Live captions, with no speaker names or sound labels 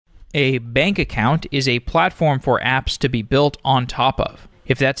A bank account is a platform for apps to be built on top of.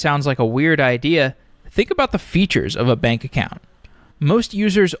 If that sounds like a weird idea, think about the features of a bank account. Most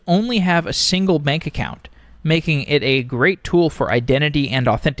users only have a single bank account, making it a great tool for identity and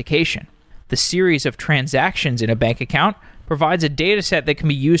authentication. The series of transactions in a bank account provides a dataset that can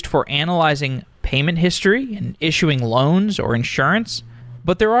be used for analyzing payment history and issuing loans or insurance.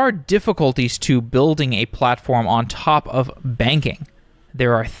 But there are difficulties to building a platform on top of banking.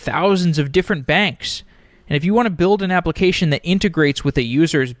 There are thousands of different banks, and if you want to build an application that integrates with a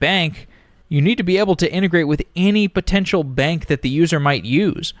user's bank, you need to be able to integrate with any potential bank that the user might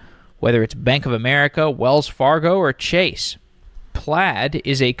use, whether it's Bank of America, Wells Fargo, or Chase. Plaid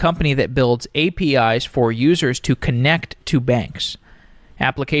is a company that builds APIs for users to connect to banks.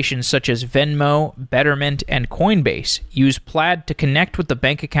 Applications such as Venmo, Betterment, and Coinbase use Plaid to connect with the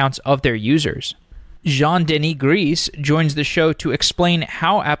bank accounts of their users. Jean-Denis Greze joins the show to explain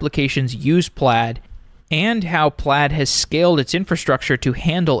how applications use Plaid and how Plaid has scaled its infrastructure to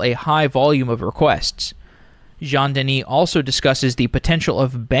handle a high volume of requests. Jean-Denis also discusses the potential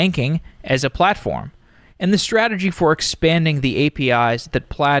of banking as a platform and the strategy for expanding the APIs that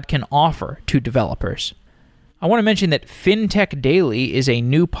Plaid can offer to developers. I want to mention that FinTech Daily is a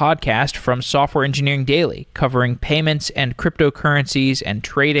new podcast from Software Engineering Daily, covering payments and cryptocurrencies and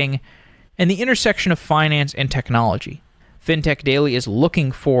trading and the intersection of finance and technology. FinTech Daily is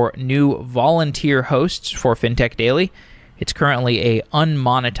looking for new volunteer hosts for FinTech Daily. It's currently an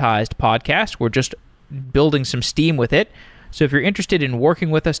unmonetized podcast. We're just building some steam with it. So if you're interested in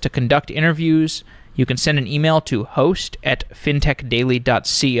working with us to conduct interviews, you can send an email to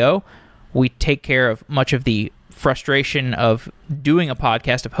host@fintechdaily.co. We take care of much of the frustration of doing a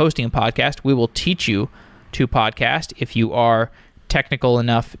podcast, of hosting a podcast. We will teach you to podcast if you are technical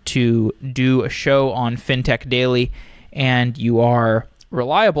enough to do a show on FinTech Daily and you are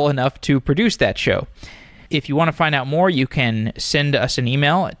reliable enough to produce that show. If you want to find out more, you can send us an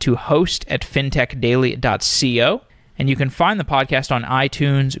email to host@fintechdaily.co, and you can find the podcast on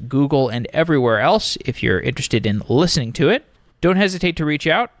iTunes, Google, and everywhere else if you're interested in listening to it. Don't hesitate to reach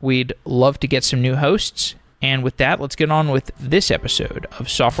out. We'd love to get some new hosts. And with that, let's get on with this episode of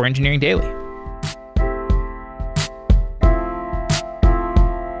Software Engineering Daily.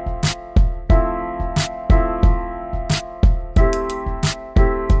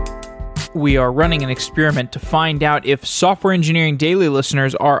 We are running an experiment to find out if Software Engineering Daily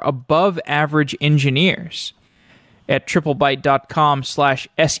listeners are above average engineers. At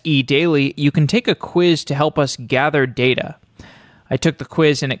triplebyte.com/sedaily, you can take a quiz to help us gather data. I took the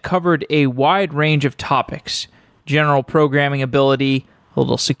quiz and it covered a wide range of topics: general programming ability, a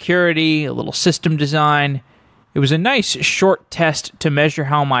little security, a little system design. It was a nice short test to measure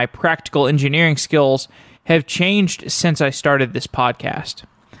how my practical engineering skills have changed since I started this podcast.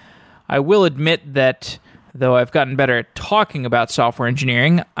 I will admit that, though I've gotten better at talking about software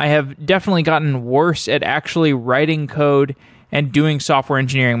engineering, I have definitely gotten worse at actually writing code and doing software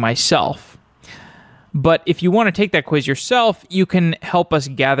engineering myself. But if you want to take that quiz yourself, you can help us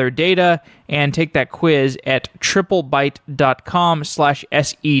gather data and take that quiz at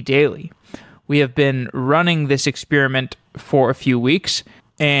triplebyte.com/sedaily. We have been running this experiment for a few weeks,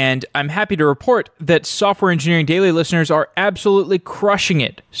 and I'm happy to report that Software Engineering Daily listeners are absolutely crushing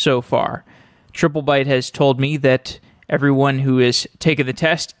it so far. TripleByte has told me that everyone who has taken the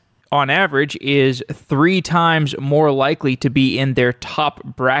test, on average, is 3 times more likely to be in their top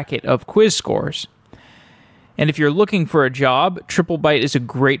bracket of quiz scores. And if you're looking for a job, TripleByte is a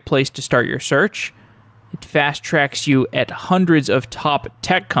great place to start your search. It fast-tracks you at hundreds of top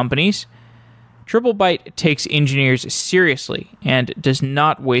tech companies. TripleByte takes engineers seriously and does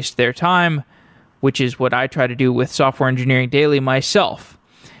not waste their time, which is what I try to do with Software Engineering Daily myself.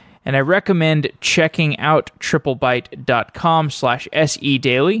 And I recommend checking out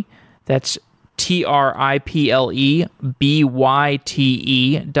triplebyte.com/sedaily. That's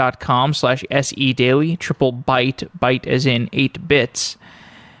triplebyte.com/sedaily, TripleByte, byte as in 8 bits.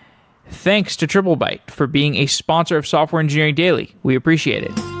 Thanks to TripleByte for being a sponsor of Software Engineering Daily. We appreciate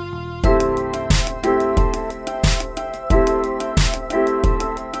it.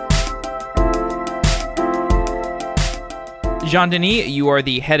 Jean-Denis, you are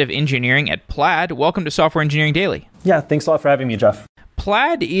the head of engineering at Plaid. Welcome to Software Engineering Daily. Yeah, thanks a lot for having me, Jeff.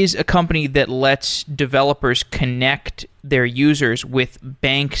 Plaid is a company that lets developers connect their users with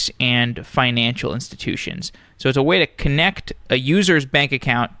banks and financial institutions. So it's a way to connect a user's bank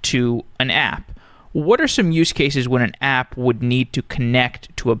account to an app. What are some use cases when an app would need to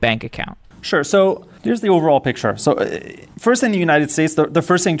connect to a bank account? Sure. So Here's the overall picture. So first, in the United States, the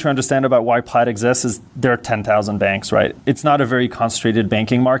first thing to understand about why Plaid exists is there are 10,000 banks, right? It's not a very concentrated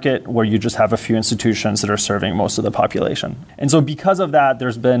banking market where you just have a few institutions that are serving most of the population. And so because of that,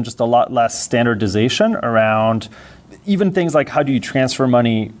 there's been just a lot less standardization around even things like how do you transfer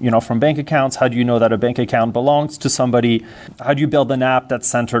money, from bank accounts? How do you know that a bank account belongs to somebody? How do you build an app that's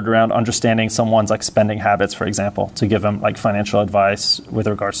centered around understanding someone's spending habits, for example, to give them financial advice with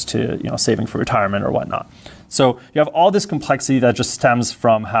regards to saving for retirement or whatnot? So you have all this complexity that just stems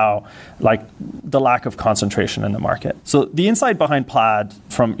from how the lack of concentration in the market. So the insight behind Plaid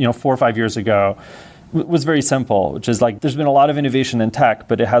from 4 or 5 years ago was very simple, which is there's been a lot of innovation in tech,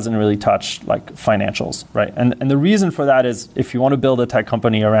 but it hasn't really touched financials, right? And the reason for that is if you want to build a tech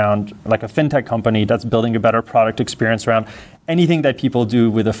company around a fintech company that's building a better product experience around anything that people do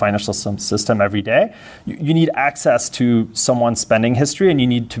with a financial system every day, you need access to someone's spending history and you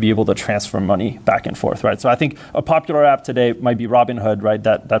need to be able to transfer money back and forth, right? So I think a popular app today might be Robinhood, right?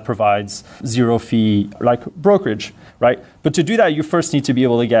 That provides zero fee brokerage, right? But to do that, you first need to be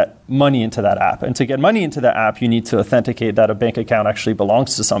able to get money into that app. And to get money into the app, you need to authenticate that a bank account actually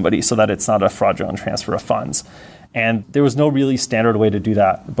belongs to somebody so that it's not a fraudulent transfer of funds. And there was no really standard way to do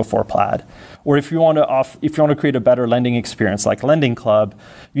that before Plaid. Or if you want to create a better lending experience like Lending Club,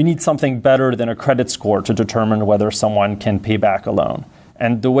 you need something better than a credit score to determine whether someone can pay back a loan.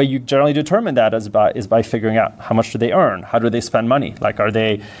 And the way you generally determine that is by figuring out how much do they earn, how do they spend money, are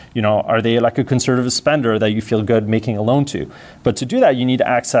they a conservative spender that you feel good making a loan to. But to do that, you need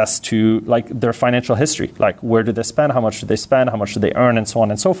access to their financial history, where do they spend, how much do they spend, how much do they earn, and so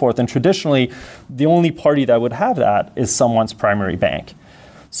on and so forth. And traditionally, the only party that would have that is someone's primary bank.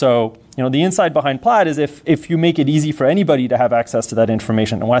 So the insight behind Plaid is if you make it easy for anybody to have access to that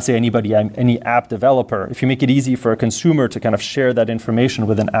information, and when I say anybody, any app developer, if you make it easy for a consumer to kind of share that information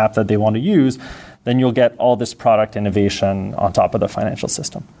with an app that they want to use, then you'll get all this product innovation on top of the financial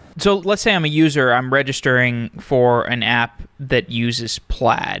system. So let's say I'm a user, I'm registering for an app that uses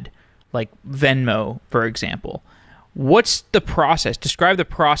Plaid, like Venmo, for example. What's the process? Describe the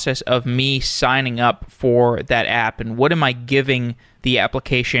process of me signing up for that app, and what am I giving the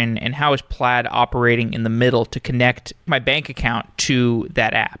application, and how is Plaid operating in the middle to connect my bank account to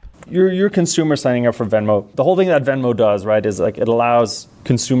that app? Your consumer signing up for Venmo, the whole thing that Venmo does, right, is it allows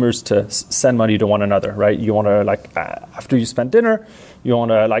consumers to send money to one another, right? You want to after you spend dinner, you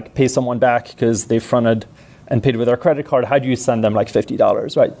want to pay someone back because they fronted and paid with their credit card. How do you send them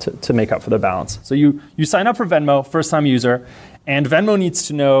 $50, right, to make up for the balance? So you sign up for Venmo, first-time user, and Venmo needs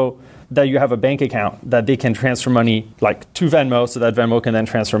to know that you have a bank account that they can transfer money to Venmo so that Venmo can then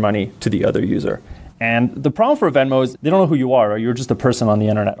transfer money to the other user. And the problem for Venmo is they don't know who you are, right? You're just a person on the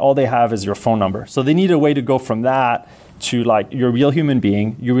internet. All they have is your phone number. So they need a way to go from that to you're a real human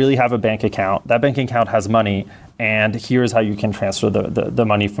being. You really have a bank account. That bank account has money. And here's how you can transfer the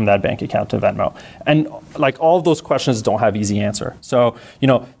money from that bank account to Venmo. And all of those questions don't have easy answer. So,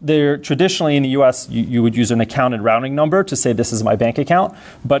 they're traditionally in the US, you would use an account and routing number to say this is my bank account.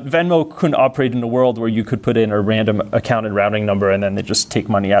 But Venmo couldn't operate in a world where you could put in a random account and routing number and then they just take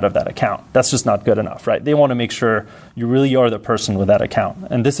money out of that account. That's just not good enough, right? They want to make sure you really are the person with that account.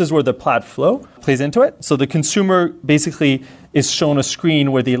 And this is where the Plaid flow plays into it. So the consumer basically is shown a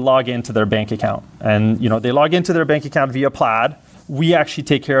screen where they log into their bank account. And they log into their bank account via Plaid. We actually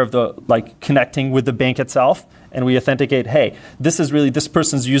take care of the connecting with the bank itself, and we authenticate, hey, this is really this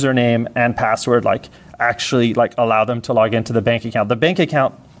person's username and password, actually allow them to log into the bank account.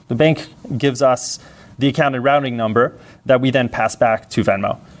 The bank gives us the account and routing number that we then pass back to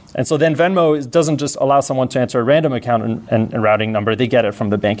Venmo. And so then Venmo doesn't just allow someone to enter a random account and routing number. They get it from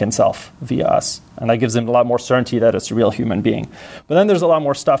the bank itself via us. And that gives them a lot more certainty that it's a real human being. But then there's a lot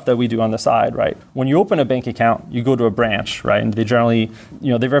more stuff that we do on the side, right? When you open a bank account, you go to a branch, right? And they generally,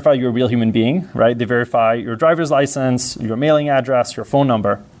 they verify you're a real human being, right? They verify your driver's license, your mailing address, your phone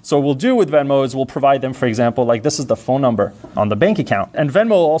number. So what we'll do with Venmo is we'll provide them, for example, this is the phone number on the bank account. And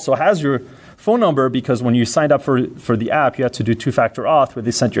Venmo also has your phone number because when you signed up for the app, you had to do two-factor auth where they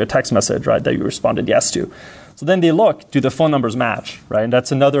sent you a text message, right, that you responded yes to. So then they look, do the phone numbers match, right? And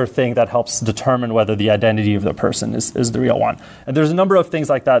that's another thing that helps determine whether the identity of the person is the real one. And there's a number of things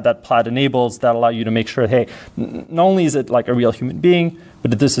like that Plaid enables that allow you to make sure, hey, not only is it a real human being,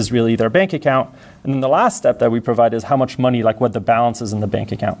 but that this is really their bank account. And then the last step that we provide is how much money, what the balance is in the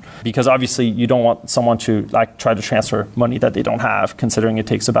bank account. Because obviously you don't want someone to try to transfer money that they don't have, considering it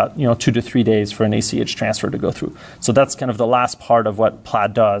takes about 2 to 3 days for an ACH transfer to go through. So that's kind of the last part of what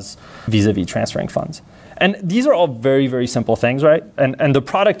Plaid does vis-a-vis transferring funds. And these are all very, very simple things, right? And the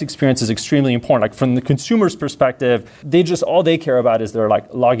product experience is extremely important. Like from the consumer's perspective, all they care about is they're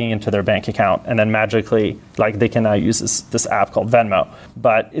like logging into their bank account, and then magically, like they can now use this app called Venmo.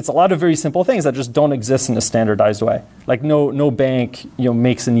 But it's a lot of very simple things that just don't exist in a standardized way. Like no bank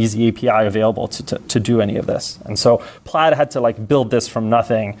makes an easy API available to do any of this. And so Plaid had to like build this from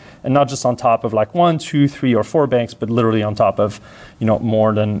nothing, and not just on top of like 1, 2, 3, or 4 banks, but literally on top of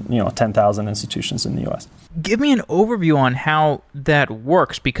more than 10,000 institutions in the US. Give me an overview on how that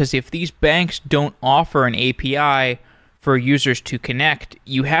works, because if these banks don't offer an API for users to connect,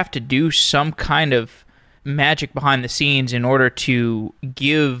 you have to do some kind of magic behind the scenes in order to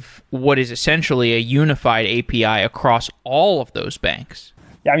give what is essentially a unified API across all of those banks.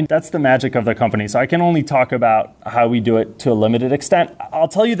 Yeah, I mean, that's the magic of the company. So I can only talk about how we do it to a limited extent. I'll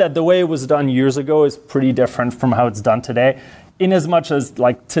tell you that the way it was done years ago is pretty different from how it's done today. In as much as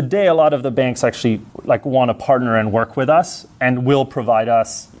like today, a lot of the banks actually like want to partner and work with us and will provide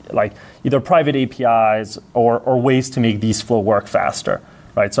us like either private APIs or ways to make these flow work faster.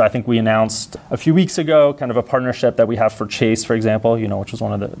 Right, so I think we announced a few weeks ago kind of a partnership that we have for Chase, for example, which is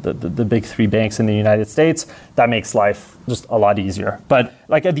one of the big 3 banks in the United States. That makes life just a lot easier. But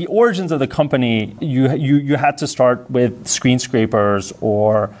like at the origins of the company, you had to start with screen scrapers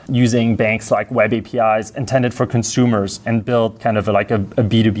or using banks like web APIs intended for consumers and build kind of like a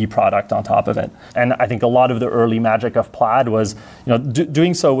B2B product on top of it. And I think a lot of the early magic of Plaid was,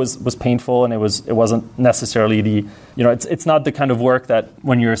 doing so was painful, and it wasn't necessarily it's not the kind of work that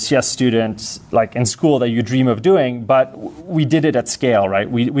when you're a CS student, like in school, that you dream of doing, but we did it at scale, right?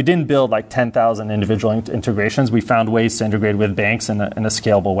 We didn't build like 10,000 individual integrations. We found ways to integrate with banks in a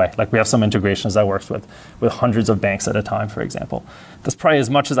scalable way. Like we have some integrations that works with hundreds of banks at a time, for example. That's probably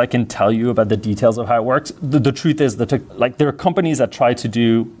as much as I can tell you about the details of how it works. The truth is there are companies that try to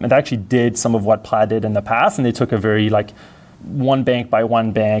do, and they actually did some of what Plaid did in the past, and they took a very like one bank by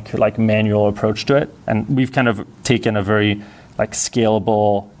one bank, like manual approach to it. And we've kind of taken a very like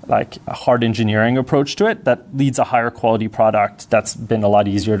scalable, like a hard engineering approach to it that leads a higher quality product that's been a lot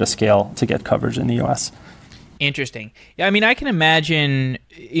easier to scale to get coverage in the US. Interesting. Yeah, I mean, I can imagine,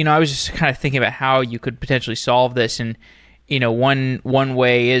 I was just kind of thinking about how you could potentially solve this. And, one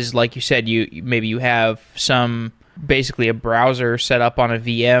way is, like you said, you have some, basically a browser set up on a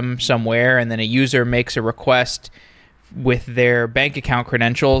VM somewhere, and then a user makes a request with their bank account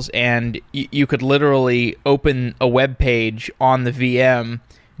credentials, and you could literally open a web page on the VM,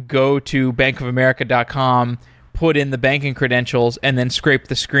 go to bankofamerica.com, put in the banking credentials, and then scrape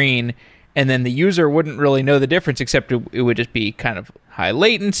the screen, and then the user wouldn't really know the difference, except it would just be kind of high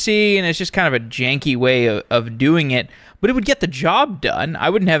latency, and it's just kind of a janky way of doing it, but it would get the job done. I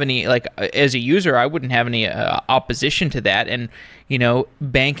wouldn't have any, like, as a user, I wouldn't have any opposition to that, and,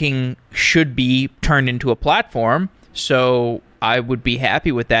 banking should be turned into a platform. So I would be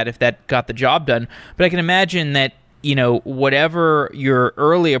happy with that if that got the job done. But I can imagine that, whatever your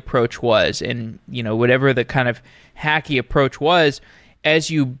early approach was, and, whatever the kind of hacky approach was, as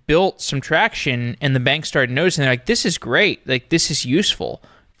you built some traction and the bank started noticing, they're like, this is great. Like, this is useful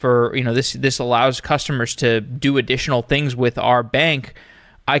for, this allows customers to do additional things with our bank.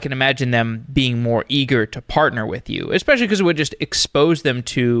 I can imagine them being more eager to partner with you, especially because it would just expose them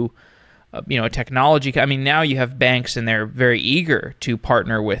to technology. I mean, now you have banks and they're very eager to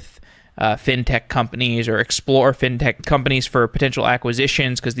partner with fintech companies or explore fintech companies for potential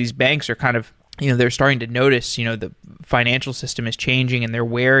acquisitions, because these banks are kind of, they're starting to notice, the financial system is changing and they're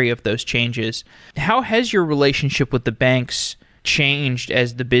wary of those changes. How has your relationship with the banks changed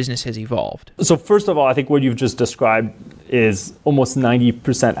as the business has evolved? So first of all, I think what you've just described is almost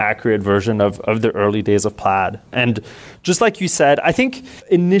 90% accurate version of the early days of Plaid. And just like you said, I think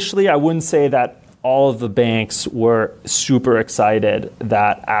initially I wouldn't say that all of the banks were super excited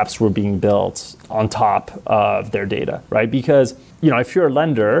that apps were being built on top of their data, right? Because, if you're a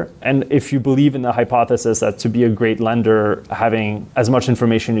lender, and if you believe in the hypothesis that to be a great lender, having as much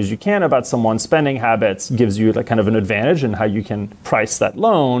information as you can about someone's spending habits gives you like kind of an advantage in how you can price that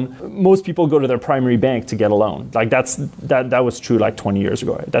loan, most people go to their primary bank to get a loan. Like that was true like 20 years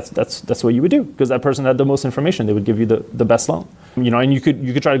ago. Right? That's what you would do, because that person had the most information. They would give you the best loan. And you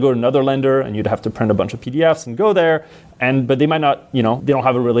could try to go to another lender, and you'd have to print a bunch of PDFs and go there, but they might not, they don't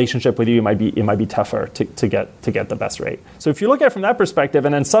have a relationship with you. It might be tougher to get the best rate. So if you look at it from that perspective,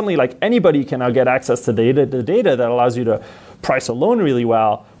 and then suddenly like anybody can now get access to the data that allows you to price a loan really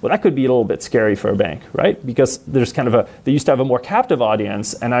well, that could be a little bit scary for a bank, right? Because there's they used to have a more captive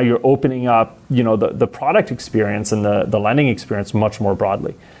audience, and now you're opening up, the product experience and the lending experience much more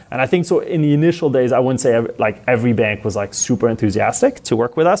broadly. And I think so in the initial days, I wouldn't say every bank was super enthusiastic to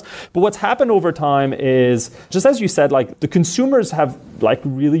work with us. But what's happened over time is, just as you said, the consumers have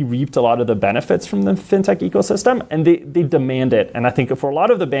really reaped a lot of the benefits from the fintech ecosystem, and they demand it. And I think for a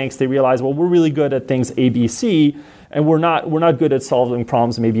lot of the banks, they realize, well, we're really good at things A, B, C, and we're not good at solving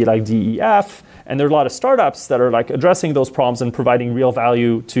problems maybe like D, E, F. And there are a lot of startups that are addressing those problems and providing real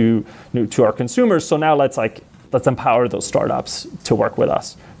value to our consumers. So now let's empower those startups to work with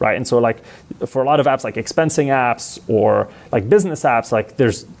us, right? And so for a lot of apps like expensing apps or business apps,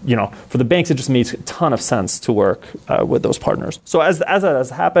 there's, for the banks, it just makes a ton of sense to work with those partners. So as that has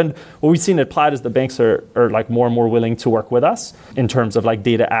happened, what we've seen at Plaid is the banks are more and more willing to work with us in terms of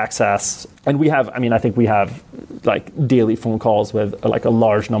data access. And I think we have daily phone calls with a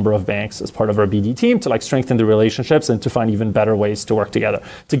large number of banks as part of our BD team to strengthen the relationships and to find even better ways to work together,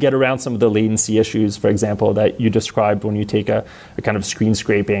 to get around some of the latency issues, for example, that you described when you take a kind of screen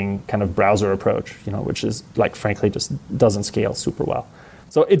scraping kind of browser approach, which is frankly just doesn't scale super well.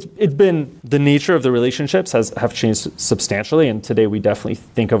 So it's been, the nature of the relationships have changed substantially, and today we definitely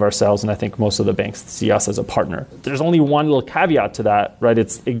think of ourselves, and I think most of the banks see us as a partner. There's only one little caveat to that, right?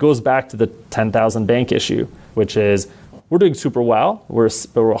 It goes back to the 10,000 bank issue, which is we're doing super well. We're a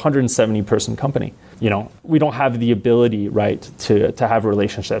 170-person company. We don't have the ability, right, to have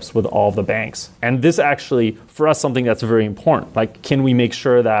relationships with all of the banks. And this actually, for us, something that's very important. Can we make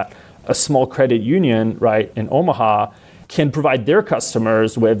sure that a small credit union, right, in Omaha can provide their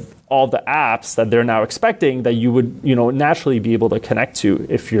customers with all the apps that they're now expecting that you would, naturally be able to connect to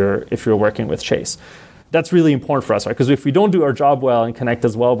if you're working with Chase. That's really important for us, right? Because if we don't do our job well and connect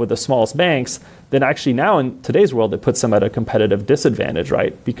as well with the smallest banks, then actually now in today's world, it puts them at a competitive disadvantage,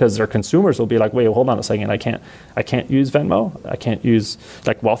 right? Because their consumers will be like, wait, hold on a second, I can't use Venmo, I can't use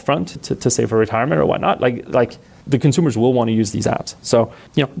Wealthfront to save for retirement or whatnot. The consumers will want to use these apps. So,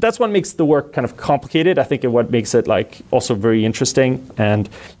 that's what makes the work kind of complicated. I think what makes it also very interesting. And,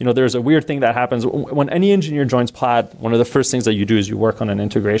 there's a weird thing that happens when any engineer joins Plaid. One of the first things that you do is you work on an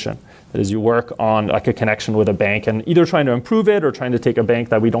integration. That is, you work on a connection with a bank and either trying to improve it or trying to take a bank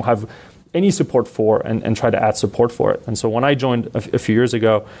that we don't have any support for and try to add support for it. And so when I joined a few years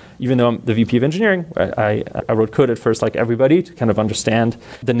ago, even though I'm the VP of engineering, I wrote code at first like everybody to kind of understand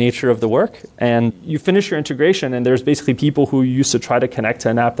the nature of the work. And you finish your integration and there's basically people who used to try to connect to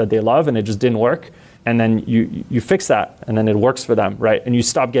an app that they love and it just didn't work. And then you fix that and then it works for them, right? And you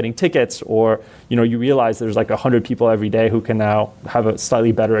stop getting tickets or you realize there's 100 people every day who can now have a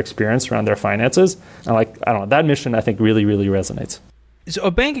slightly better experience around their finances. And I don't know, that mission I think really, really resonates. So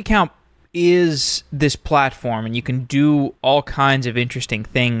a bank account is this platform and you can do all kinds of interesting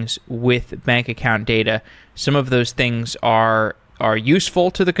things with bank account data. Some of those things are useful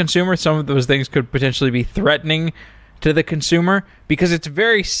to the consumer. Some of those things could potentially be threatening to the consumer because it's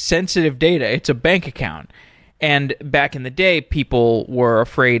very sensitive data. It's a bank account. And back in the day, people were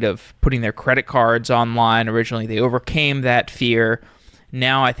afraid of putting their credit cards online. Originally, they overcame that fear.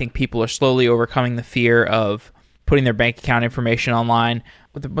 Now I think people are slowly overcoming the fear of putting their bank account information online.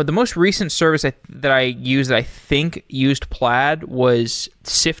 But the most recent service that I used that I think used Plaid was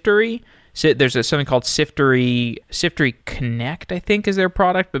Siftery. So there's something called Siftery Connect, I think is their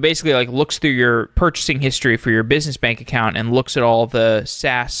product, but basically looks through your purchasing history for your business bank account and looks at all the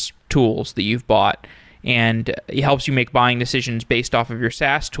SaaS tools that you've bought, and it helps you make buying decisions based off of your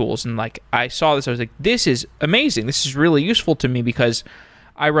SaaS tools. And I saw this, I was like, this is amazing. This is really useful to me because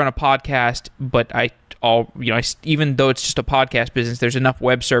I run a podcast, but even though it's just a podcast business, there's enough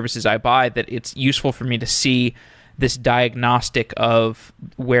web services I buy that it's useful for me to see this diagnostic of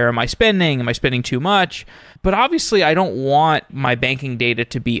where am I spending? Am I spending too much? But obviously, I don't want my banking data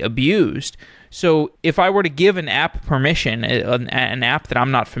to be abused. So if I were to give an app permission, an app that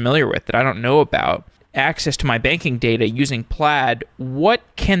I'm not familiar with, that I don't know about, access to my banking data using Plaid, what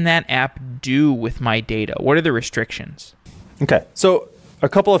can that app do with my data? What are the restrictions? Okay, so a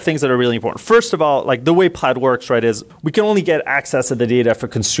couple of things that are really important. First of all, the way Plaid works, right, is we can only get access to the data for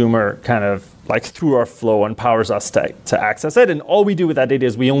consumer kind of through our flow and powers us to access it. And all we do with that data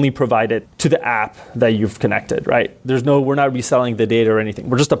is we only provide it to the app that you've connected, right? We're not reselling the data or anything.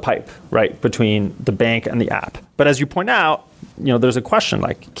 We're just a pipe, right, between the bank and the app. But as you point out, there's a question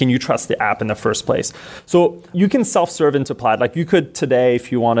can you trust the app in the first place? So you can self-serve into Plaid. You could today, if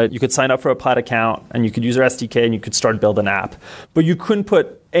you wanted, you could sign up for a Plaid account and you could use our SDK and you could start build an app. But you couldn't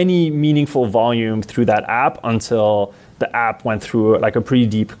put any meaningful volume through that app until the app went through a pretty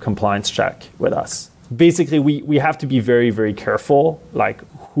deep compliance check with us. basically we have to be very, very careful, like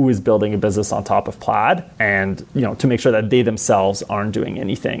who is building a business on top of Plaid, and to make sure that they themselves aren't doing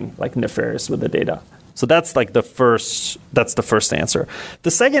anything like nefarious with the data. So that's like the first answer.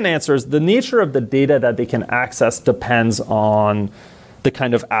 The second answer is the nature of the data that they can access depends on the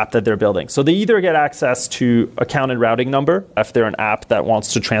kind of app that they're building. So they either get access to account and routing number if they're an app that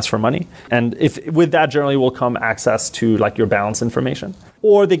wants to transfer money. And if with that generally will come access to like your balance information.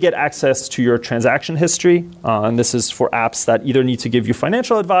 Or they get access to your transaction history. And this is for apps that either need to give you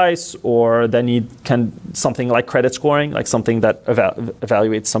financial advice or that need something like credit scoring, like something that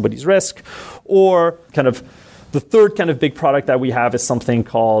evaluates somebody's risk. Or kind of the third kind of big product that we have is something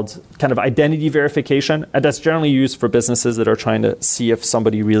called kind of identity verification. And that's generally used for businesses that are trying to see if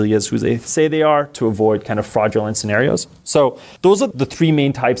somebody really is who they say they are to avoid kind of fraudulent scenarios. So those are the three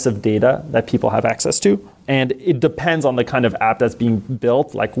main types of data that people have access to. And it depends on the kind of app that's being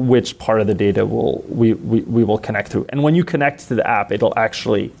built, like which part of the data we will connect to. And when you connect to the app, it'll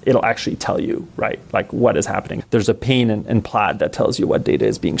actually tell you, right, like what is happening. There's a pane in Plaid that tells you what data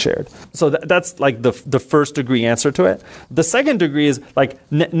is being shared. So that's like the first degree answer to it. The second degree is like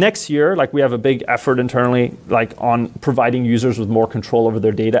next year, like we have a big effort internally, like on providing users with more control over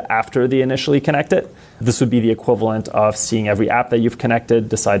their data after they initially connect it. This would be the equivalent of seeing every app that you've connected,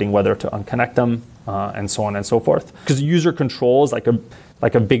 deciding whether to unconnect them, and so on and so forth. Because user control is like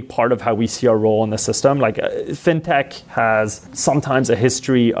a big part of how we see our role in the system. Like fintech has sometimes a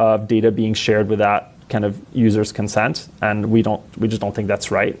history of data being shared without kind of users' consent, and we just don't think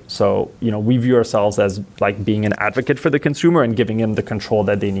that's right. So we view ourselves as like being an advocate for the consumer and giving them the control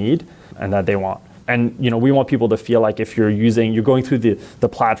that they need and that they want. And we want people to feel like if you're going through the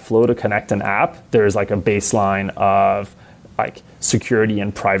Plaid flow to connect an app, there's like a baseline of like security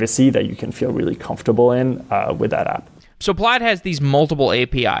and privacy that you can feel really comfortable in with that app. So Plaid has these multiple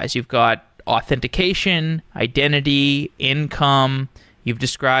APIs. You've got authentication, identity, income. You've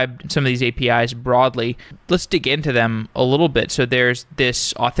described some of these APIs broadly. Let's dig into them a little bit. So there's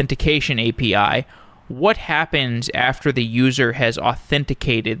this authentication API. What happens after the user has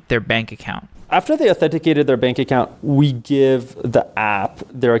authenticated their bank account? After they authenticated their bank account, we give the app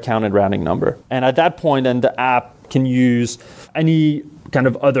their account and routing number. And at that point, then the app can use any kind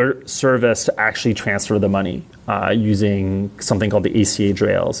of other service to actually transfer the money using something called the ACH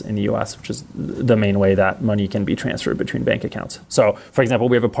rails in the US, which is the main way that money can be transferred between bank accounts. So, for example,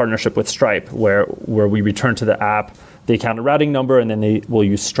 we have a partnership with Stripe where we return to the app the account and routing number, and then they will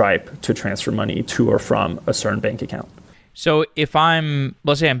use Stripe to transfer money to or from a certain bank account. So if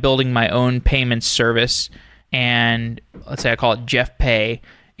let's say I'm building my own payment service, and let's say I call it Jeff Pay,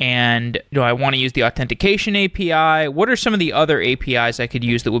 and I want to use the authentication API, what are some of the other APIs I could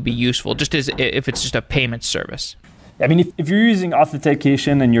use that would be useful, just as if it's just a payment service? I mean, if you're using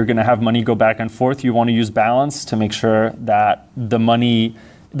authentication and you're going to have money go back and forth, you want to use balance to make sure that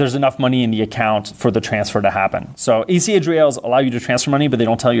there's enough money in the account for the transfer to happen. So ACH rails allow you to transfer money, but they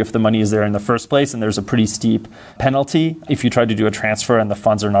don't tell you if the money is there in the first place, and there's a pretty steep penalty if you try to do a transfer and the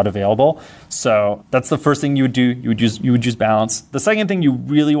funds are not available. So that's the first thing you would do. You would use balance. The second thing you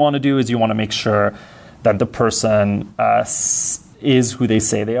really want to do is you want to make sure that the person is who they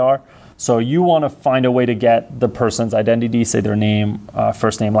say they are. So you want to find a way to get the person's identity, say their name,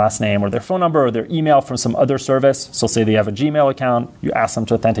 first name, last name, or their phone number, or their email from some other service. So say they have a Gmail account, you ask them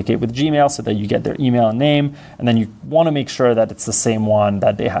to authenticate with Gmail so that you get their email and name, and then you want to make sure that it's the same one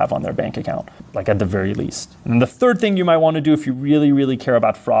that they have on their bank account, like at the very least. And the third thing you might want to do if you really, really care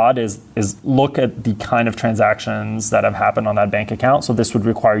about fraud is look at the kind of transactions that have happened on that bank account. So this would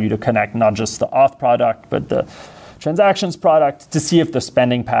require you to connect not just the auth product, but the transactions product to see if the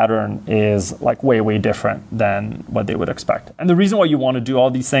spending pattern is like way, way different than what they would expect. And the reason why you want to do all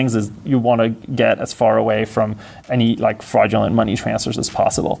these things is you want to get as far away from any like fraudulent money transfers as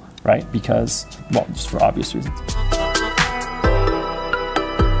possible, right? Because, well, just for obvious reasons.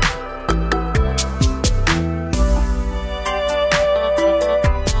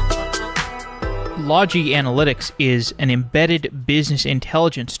 Logi Analytics is an embedded business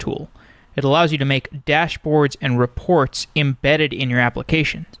intelligence tool. It allows you to make dashboards and reports embedded in your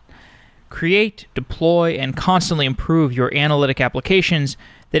applications. Create, deploy, and constantly improve your analytic applications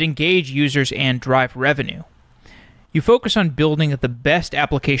that engage users and drive revenue. You focus on building the best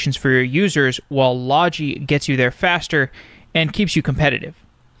applications for your users while Logi gets you there faster and keeps you competitive.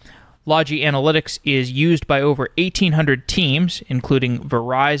 Logi Analytics is used by over 1,800 teams, including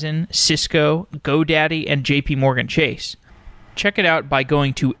Verizon, Cisco, GoDaddy, and JP Morgan Chase. Check it out by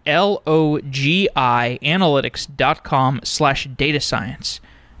going to logianalytics.com/datascience.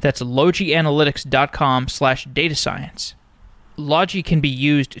 That's logianalytics.com/datascience. Logi can be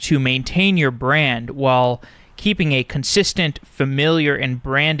used to maintain your brand while keeping a consistent, familiar, and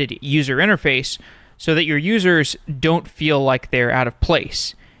branded user interface so that your users don't feel like they're out of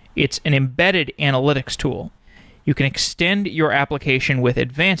place. It's an embedded analytics tool. You can extend your application with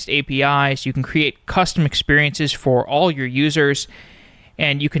advanced APIs, you can create custom experiences for all your users,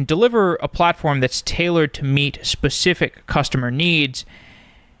 and you can deliver a platform that's tailored to meet specific customer needs,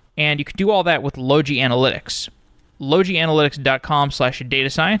 and you can do all that with Logi Analytics.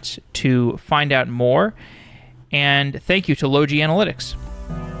 logianalytics.com/datascience to find out more. And thank you to Logi Analytics.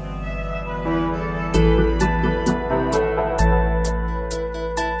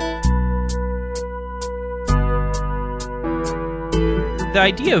 The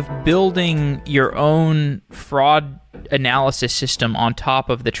idea of building your own fraud analysis system on top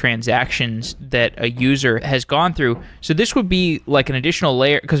of the transactions that a user has gone through. So this would be like an additional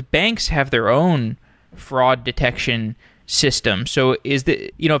layer, because banks have their own fraud detection system. So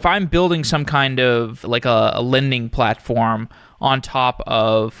if I'm building some kind of like a lending platform on top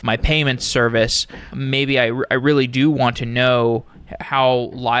of my payments service, maybe I really do want to know how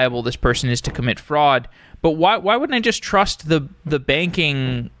liable this person is to commit fraud. But why wouldn't I just trust the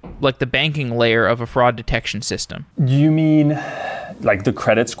banking layer of a fraud detection system? You mean like the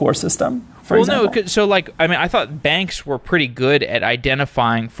credit score system, for example? No. So I thought banks were pretty good at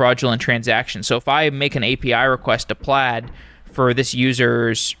identifying fraudulent transactions. So if I make an API request to Plaid for this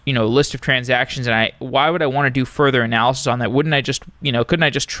user's list of transactions, and why would I want to do further analysis on that? Couldn't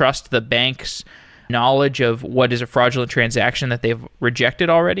I just trust the bank's knowledge of what is a fraudulent transaction that they've rejected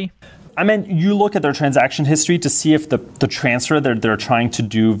already? I mean, you look at their transaction history to see if the transfer that they're trying to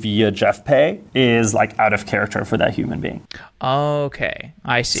do via Jeff Pay is like out of character for that human being. Okay,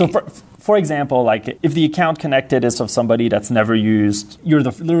 I see. So for example, like if the account connected is of somebody that's never used, you're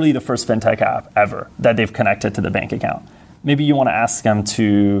literally the first fintech app ever that they've connected to the bank account. Maybe you want to ask them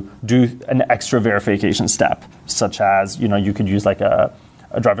to do an extra verification step, such as, you could use like a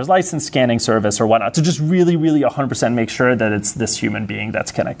driver's license scanning service or whatnot to just really, really 100% make sure that it's this human being that's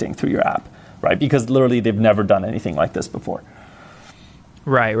connecting through your app, right? Because literally they've never done anything like this before.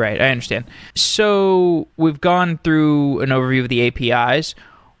 Right. I understand. So we've gone through an overview of the APIs.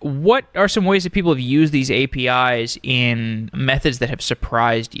 What are some ways that people have used these APIs in methods that have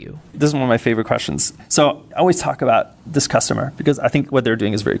surprised you? This is one of my favorite questions. So I always talk about this customer because I think what they're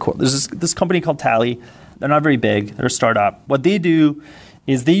doing is very cool. There's this company called Tally. They're not very big. They're a startup. What they do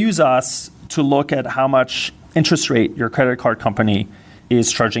is they use us to look at how much interest rate your credit card company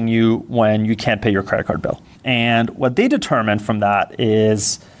is charging you when you can't pay your credit card bill. And what they determine from that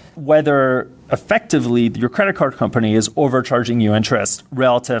is whether effectively your credit card company is overcharging you interest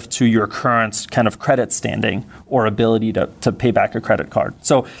relative to your current kind of credit standing or ability to pay back a credit card.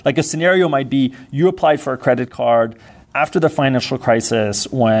 So like a scenario might be you applied for a credit card after the financial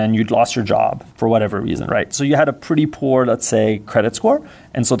crisis when you'd lost your job for whatever reason, right? So you had a pretty poor, let's say, credit score.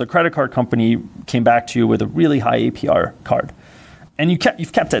 And so the credit card company came back to you with a really high APR card. And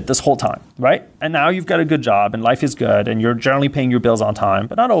you've kept it this whole time, right? And now you've got a good job and life is good and you're generally paying your bills on time,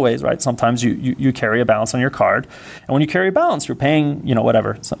 but not always, right? Sometimes you carry a balance on your card. And when you carry a balance, you're paying,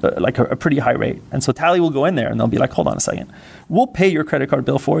 whatever, like a pretty high rate. And so Tally will go in there and they'll be like, hold on a second. We'll pay your credit card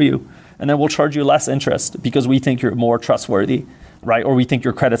bill for you. And then we'll charge you less interest because we think you're more trustworthy, right? Or we think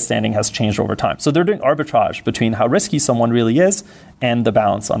your credit standing has changed over time. So they're doing arbitrage between how risky someone really is and the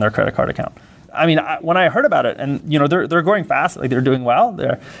balance on their credit card account. I mean, when I heard about it, and they're growing fast, like they're doing well.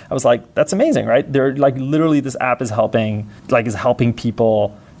 I was like, that's amazing, right? They're like literally this app is helping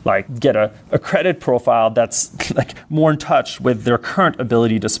people like get a credit profile that's like more in touch with their current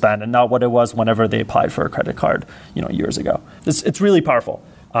ability to spend and not what it was whenever they applied for a credit card, years ago. It's really powerful.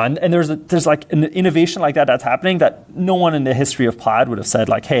 And there's like an innovation like that that's happening that no one in the history of Plaid would have said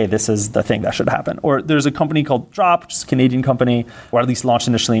like, hey, this is the thing that should happen. Or there's a company called Drop, which is a Canadian company, or at least launched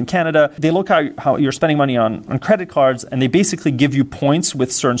initially in Canada. They look at how you're spending money on credit cards, and they basically give you points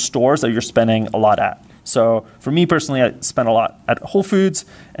with certain stores that you're spending a lot at. So for me personally, I spend a lot at Whole Foods,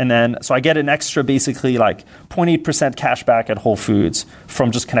 and then so I get an extra basically like 0.8% cash back at Whole Foods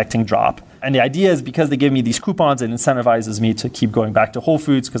from just connecting Drop. And the idea is because they give me these coupons, it incentivizes me to keep going back to Whole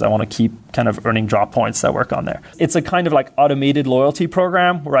Foods because I want to keep kind of earning Drop points that work on there. It's a kind of like automated loyalty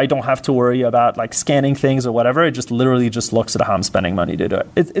program where I don't have to worry about like scanning things or whatever. It just literally just looks at how I'm spending money to do it.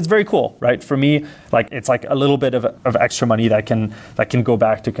 It's very cool, right? For me, like it's like a little bit of extra money that can go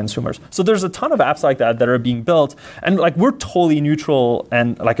back to consumers. So there's a ton of apps like that are being built, and like we're totally neutral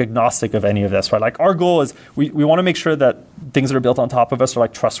and like agnostic of any of this, right? Like our goal is we want to make sure that things that are built on top of us are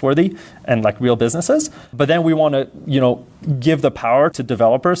like trustworthy and like real businesses. But then we want to, give the power to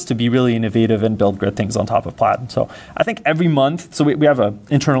developers to be really innovative and build great things on top of Plaid. So I think every month, so we have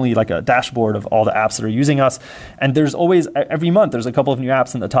internally like a dashboard of all the apps that are using us. And there's always, every month, there's a couple of new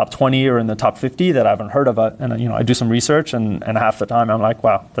apps in the top 20 or in the top 50 that I haven't heard of. And I do some research and half the time I'm like,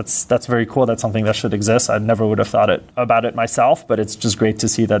 wow, that's very cool. That's something that should exist. I never would have thought about it myself, but it's just great to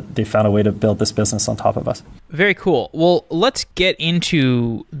see that they found a way to build this business on top of us. Very cool. Well, let's get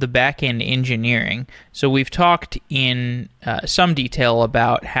into the back-end engineering. So we've talked in some detail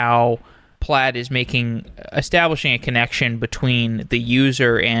about how Plaid is establishing a connection between the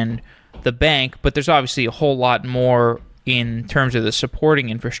user and the bank, but there's obviously a whole lot more in terms of the supporting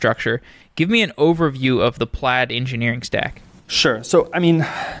infrastructure. Give me an overview of the Plaid engineering stack. Sure. So,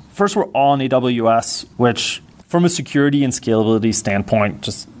 first we're all on AWS, which from a security and scalability standpoint,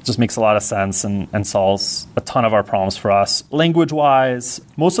 just makes a lot of sense and solves a ton of our problems for us. Language-wise,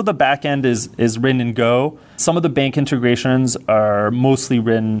 most of the backend is written in Go. Some of the bank integrations are mostly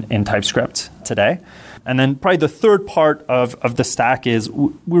written in TypeScript today. And then probably the third part of the stack is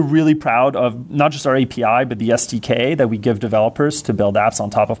we're really proud of not just our API, but the SDK that we give developers to build apps on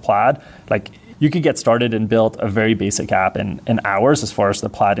top of Plaid. Like, you could get started and build a very basic app in hours as far as the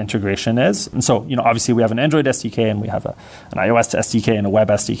Plaid integration is. And so, obviously we have an Android SDK and we have an iOS SDK and a web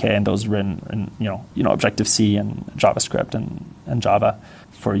SDK, and those written in, Objective-C and JavaScript and Java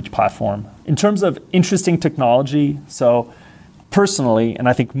for each platform. In terms of interesting technology, so personally, and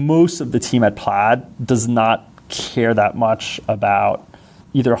I think most of the team at Plaid does not care that much about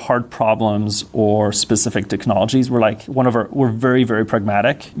either hard problems or specific technologies. We're very, very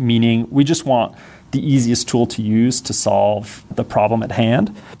pragmatic, meaning we just want the easiest tool to use to solve the problem at hand.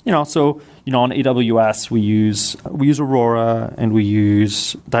 On AWS, we use Aurora and we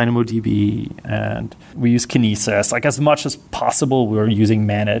use DynamoDB and we use Kinesis. Like, as much as possible, we're using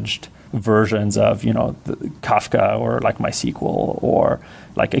managed versions of, the Kafka or like MySQL or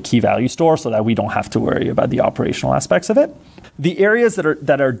like a key value store so that we don't have to worry about the operational aspects of it. The areas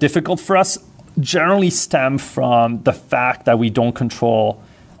that are difficult for us generally stem from the fact that we don't control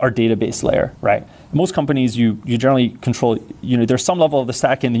our database layer, right? Most companies, you generally control, there's some level of the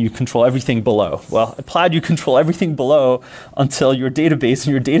stack and then you control everything below. Well, at Plaid, you control everything below until your database,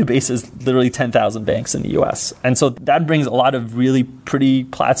 and your database is literally 10,000 banks in the US. And so that brings a lot of really pretty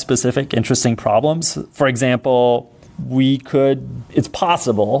Plaid-specific, interesting problems. For example, it's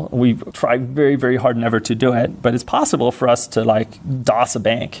possible, we've tried very, very hard never to do it, but it's possible for us to like DOS a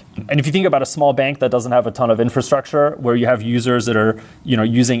bank. And if you think about a small bank that doesn't have a ton of infrastructure, where you have users that are,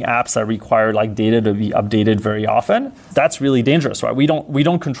 using apps that require like data to be updated very often, that's really dangerous, right? We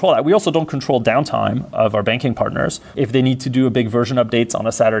don't control that. We also don't control downtime of our banking partners. If they need to do a big version updates on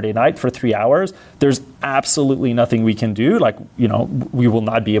a Saturday night for 3 hours, there's absolutely nothing we can do. Like, we will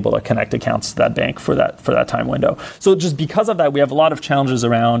not be able to connect accounts to that bank for that time window. So just because of that, we have a lot of challenges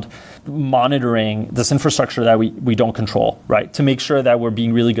around monitoring this infrastructure that we don't control, right? To make sure that we're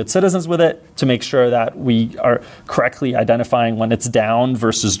being really good citizens with it, to make sure that we are correctly identifying when it's down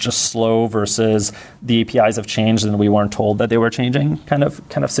versus just slow versus the APIs have changed and we weren't told that they were changing kind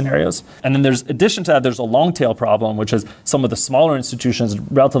of scenarios. And then addition to that, there's a long tail problem, which is some of the smaller institutions,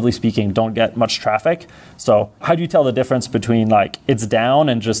 relatively speaking, don't get much traffic. So how do you tell the difference between like it's down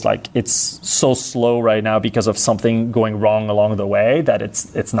and just like it's so slow right now because of something going wrong along the way that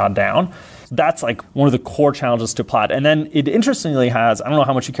it's not down? That's like one of the core challenges to Plaid. And then it interestingly has, I don't know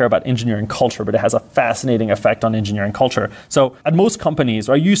how much you care about engineering culture, but it has a fascinating effect on engineering culture. So at most companies,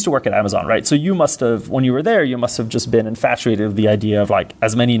 or I used to work at Amazon, right? So you must have, when you were there, you must have just been infatuated with the idea of like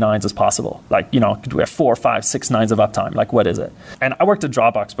as many nines as possible. Like, could we have 4, 5, 6 nines of uptime? Like, what is it? And I worked at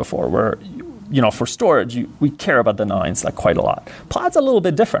Dropbox before where, for storage, we care about the nines like quite a lot. Plaid's a little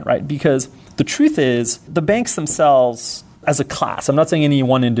bit different, right? Because the truth is the banks themselves, as a class, I'm not saying any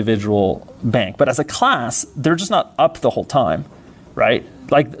one individual bank, but as a class, they're just not up the whole time, right?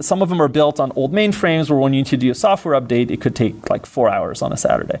 Like some of them are built on old mainframes where when you need to do a software update, it could take like 4 hours on a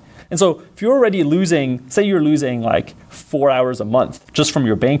Saturday. And so if you're already say you're losing like 4 hours a month just from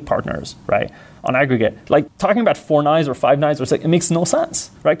your bank partners, right? On aggregate, like talking about 4 nines or 5 nines or 6, it makes no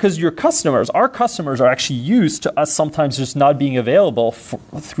sense, right? Because our customers are actually used to us sometimes just not being available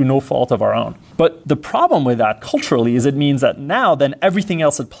through no fault of our own. But the problem with that culturally is it means that now then everything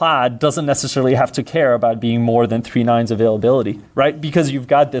else at Plaid doesn't necessarily have to care about being more than 3 nines availability, right? Because you've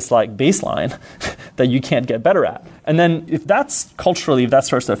got this like baseline that you can't get better at. And then if that's culturally, if that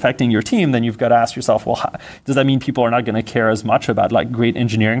starts affecting your team, then you've got to ask yourself, well, does that mean people are not going to care as much about like great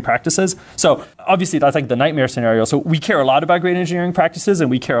engineering practices? So obviously that's like the nightmare scenario. So we care a lot about great engineering practices,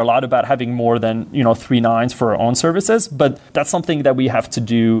 and we care a lot about having more than 3 nines for our own services. But that's something that we have to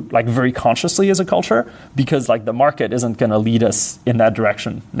do like very consciously as a culture, because like the market isn't going to lead us in that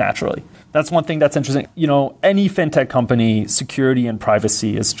direction naturally. That's one thing that's interesting. Any fintech company, security and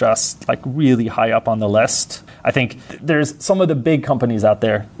privacy is just like really high up on the list. I think there's some of the big companies out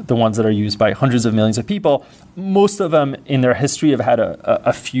there, the ones that are used by hundreds of millions of people. Most of them in their history have had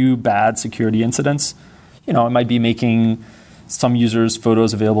a few bad security incidents. It might be making some users'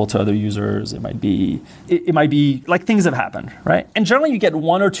 photos available to other users. It might be like things have happened, right? And generally you get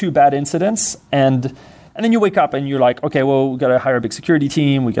 1 or 2 bad incidents, and then you wake up and you're like, okay, well, we got to hire a big security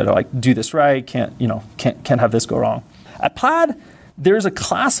team. We got to like do this right. Can't have this go wrong. At Plaid, there's a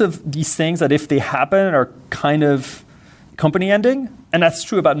class of these things that if they happen are kind of company ending. And that's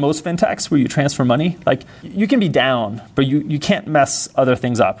true about most fintechs where you transfer money. Like you can be down, but you can't mess other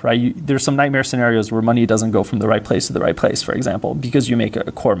things up, right? There's some nightmare scenarios where money doesn't go from the right place to the right place, for example, because you make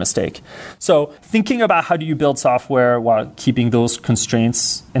a core mistake. So thinking about how do you build software while keeping those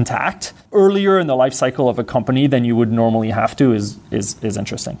constraints intact earlier in the life cycle of a company than you would normally have to is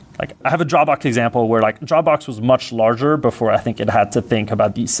interesting. Like I have a Dropbox example where like Dropbox was much larger before I think it had to think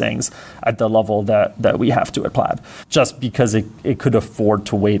about these things at the level that we have to at Plaid, just because it could afford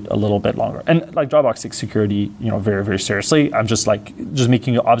to wait a little bit longer. And like Dropbox takes security, very, very seriously. I'm just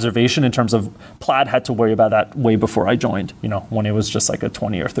making an observation in terms of Plaid had to worry about that way before I joined, when it was just like a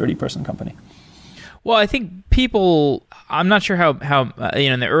 20 or 30 person company. Well, I think I'm not sure how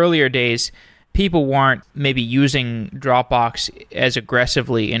in the earlier days, people weren't maybe using Dropbox as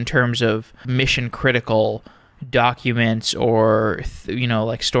aggressively in terms of mission critical documents or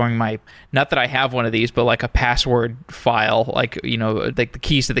like storing not that I have one of these, but like a password file, like like the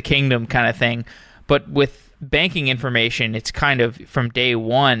keys to the kingdom kind of thing. But with banking information, it's kind of from day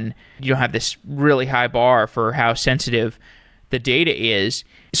one, you don't have this really high bar for how sensitive the data is.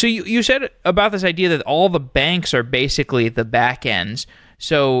 So you said about this idea that all the banks are basically the back ends.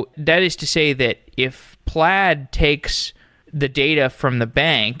 So that is to say that if Plaid takes the data from the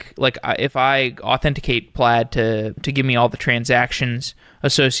bank, like if I authenticate Plaid to give me all the transactions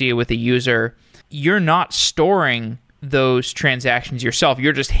associated with the user, you're not storing those transactions yourself.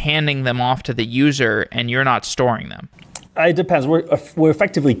 You're just handing them off to the user and you're not storing them. It depends. We're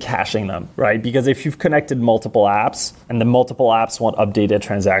effectively caching them, right? Because if you've connected multiple apps and the multiple apps want updated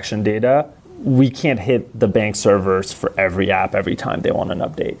transaction data, we can't hit the bank servers for every app every time they want an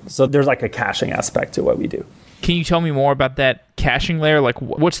update. So there's like a caching aspect to what we do. Can you tell me more about that caching layer? Like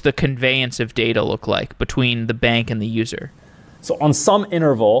what's the conveyance of data look like between the bank and the user? So on some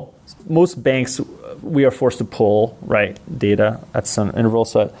interval, most banks, we are forced to pull, right, data at some interval.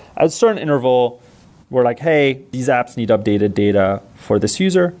 So at a certain interval, we're like, hey, these apps need updated data for this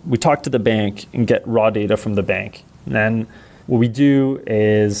user. We talk to the bank and get raw data from the bank. And then what we do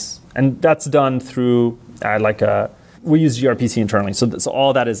is, and that's done through we use gRPC internally. So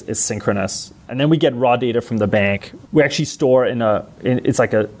all that is synchronous. And then we get raw data from the bank. We actually store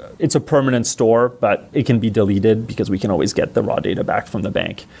it's a permanent store, but it can be deleted because we can always get the raw data back from the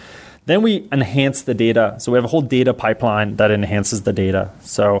bank. Then we enhance the data. So we have a whole data pipeline that enhances the data.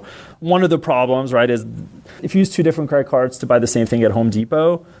 So one of the problems, right, is if you use 2 different credit cards to buy the same thing at Home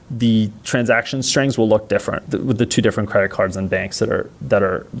Depot, the transaction strings will look different with the 2 different credit cards and banks that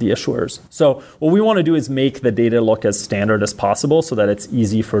are the issuers. So what we want to do is make the data look as standard as possible so that it's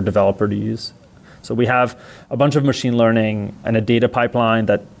easy for a developer to use. So we have a bunch of machine learning and a data pipeline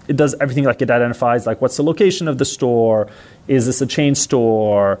that it does everything. Like it identifies like what's the location of the store, is this a chain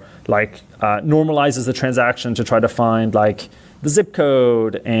store, like normalizes the transaction to try to find like the zip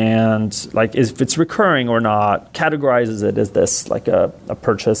code and like if it's recurring or not, categorizes it as this like a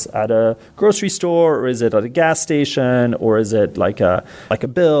purchase at a grocery store, or is it at a gas station, or is it like a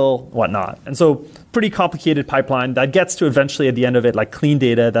bill, whatnot. And so pretty complicated pipeline that gets to eventually at the end of it like clean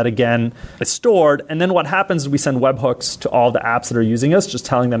data that again is stored. And then what happens is we send webhooks to all the apps that are using us, just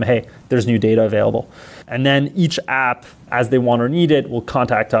telling them, hey, there's new data available. And then each app, as they want or need it, will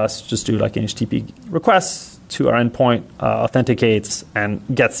contact us, just do like an HTTP request to our endpoint, authenticates, and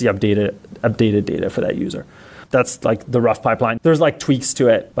gets the updated data for that user. That's like the rough pipeline. There's like tweaks to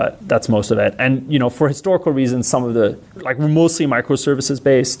it, but that's most of it. And for historical reasons, some of the we're mostly microservices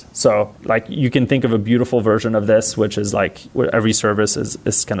based. So like you can think of a beautiful version of this, which is like where every service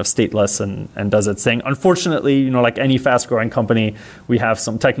is kind of stateless and does its thing. Unfortunately, like any fast growing company, we have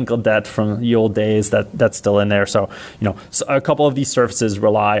some technical debt from the old days that's still in there. So so a couple of these services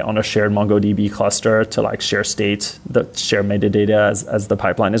rely on a shared MongoDB cluster to like share state, share metadata as the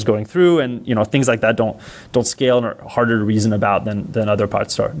pipeline is going through, and things like that don't scale and are harder to reason about than other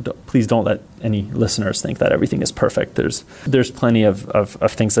parts are. Please don't let any listeners think that everything is perfect. There's plenty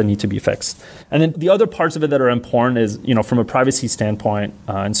of things that need to be fixed. And then the other parts of it that are important is, from a privacy standpoint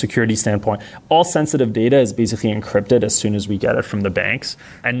and security standpoint, all sensitive data is basically encrypted as soon as we get it from the banks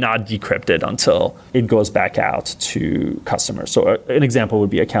and not decrypted until it goes back out to customers. So an example would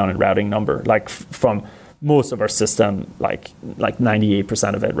be account and routing number. Like from most of our system, like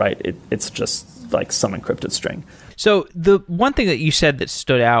 98% of it, right? It's just like some encrypted string. So the one thing that you said that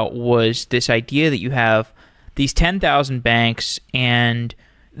stood out was this idea that you have these 10,000 banks and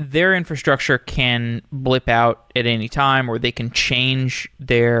their infrastructure can blip out at any time, or they can change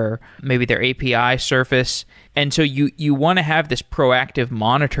their API surface. And so you want to have this proactive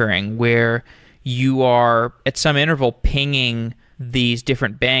monitoring where you are at some interval pinging these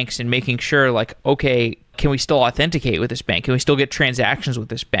different banks and making sure like, okay, can we still authenticate with this bank? Can we still get transactions with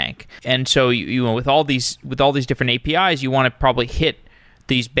this bank? And so with all these different APIs, you want to probably hit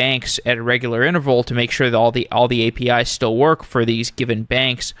these banks at a regular interval to make sure that all the APIs still work for these given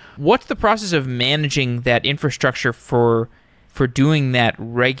banks. What's the process of managing that infrastructure for doing that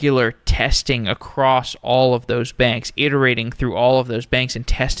regular testing across all of those banks, iterating through all of those banks and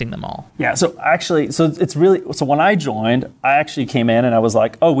testing them all? Yeah, so when I joined, I actually came in and I was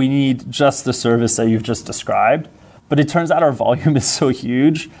like, oh, we need just the service that you've just described. But it turns out our volume is so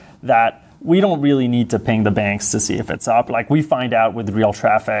huge that we don't really need to ping the banks to see if it's up. Like we find out with real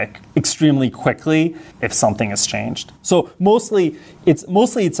traffic extremely quickly if something has changed. So mostly it's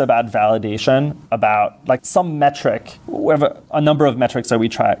about validation, about like some metric. We have a number of metrics that we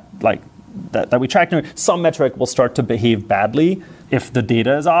track, like that we track. Some metric will start to behave badly if the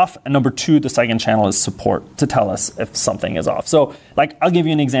data is off. And number two, the second channel is support to tell us if something is off. So like I'll give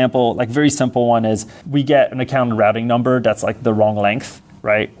you an example, like very simple one is we get an account and routing number that's like the wrong length,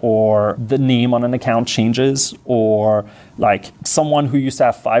 right? Or the name on an account changes, or like someone who used to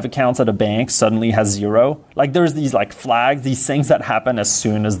have 5 accounts at a bank suddenly has 0. Like there's these like flags, these things that happen as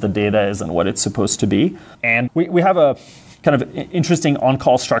soon as the data isn't what it's supposed to be. And we have a kind of interesting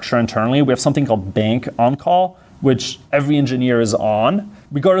on-call structure internally. We have something called bank on-call, which every engineer is on,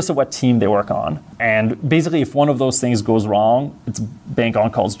 regardless of what team they work on. And basically, if one of those things goes wrong, it's bank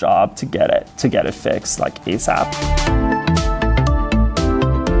on-call's job to get it fixed like ASAP.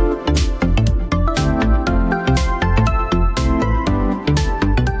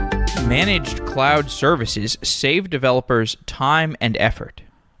 Managed cloud services save developers time and effort.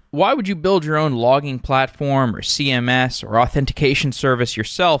 Why would you build your own logging platform or CMS or authentication service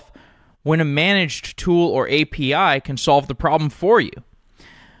yourself when a managed tool or API can solve the problem for you?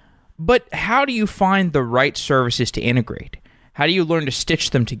 But how do you find the right services to integrate? How do you learn to stitch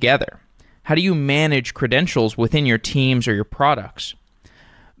them together? How do you manage credentials within your teams or your products?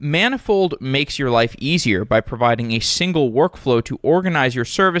 Manifold makes your life easier by providing a single workflow to organize your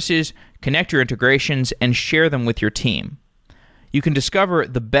services, connect your integrations, and share them with your team. You can discover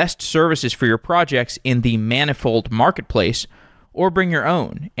the best services for your projects in the Manifold marketplace, or bring your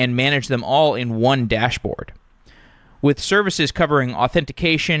own and manage them all in one dashboard. With services covering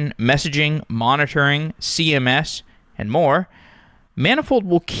authentication, messaging, monitoring, CMS, and more, Manifold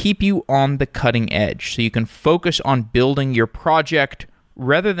will keep you on the cutting edge so you can focus on building your project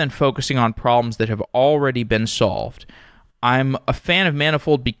rather than focusing on problems that have already been solved. I'm a fan of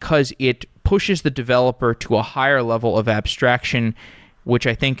Manifold because it pushes the developer to a higher level of abstraction, which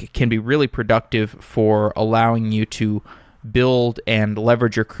I think can be really productive for allowing you to build and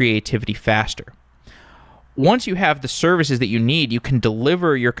leverage your creativity faster. Once you have the services that you need, you can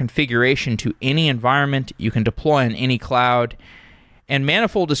deliver your configuration to any environment, you can deploy on any cloud, and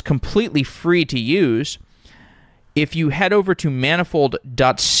Manifold is completely free to use. If you head over to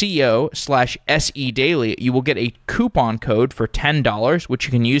manifold.co/sedaily, you will get a coupon code for $10, which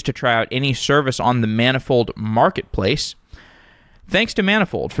you can use to try out any service on the Manifold marketplace. Thanks to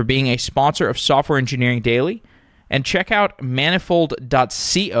Manifold for being a sponsor of Software Engineering Daily, and check out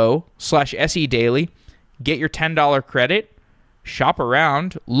manifold.co/sedaily. Get your $10 credit, shop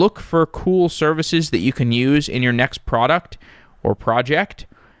around, look for cool services that you can use in your next product or project.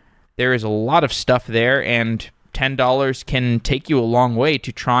 There is a lot of stuff there, and $10 can take you a long way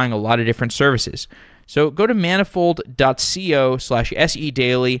to trying a lot of different services. So go to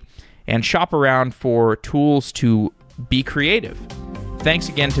manifold.co/sedaily and shop around for tools to be creative. Thanks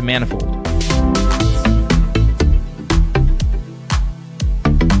again to Manifold.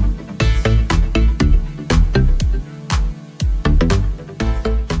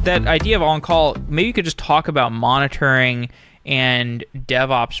 That idea of on-call, maybe you could just talk about monitoring and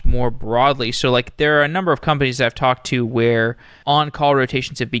DevOps more broadly. So like there are a number of companies that I've talked to where on-call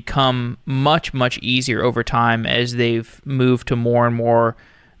rotations have become much, much easier over time as they've moved to more and more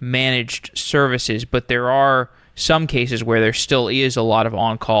managed services. But there are some cases where there still is a lot of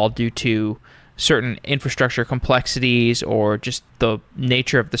on-call due to certain infrastructure complexities or just the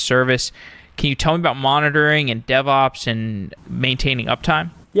nature of the service. Can you tell me about monitoring and DevOps and maintaining uptime?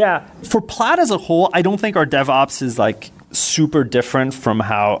 Yeah. For Plaid as a whole, I don't think our DevOps is like super different from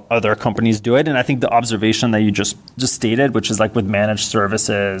how other companies do it. And I think the observation that you just stated, which is like with managed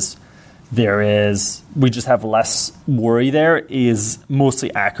services, we just have less worry there, is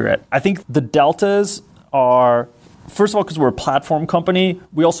mostly accurate. I think the deltas are, first of all, because we're a platform company,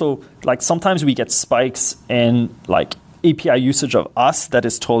 we also, like sometimes we get spikes in like API usage of us that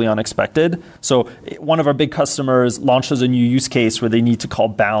is totally unexpected. So one of our big customers launches a new use case where they need to call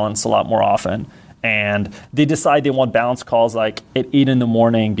balance a lot more often. And they decide they want balance calls like at 8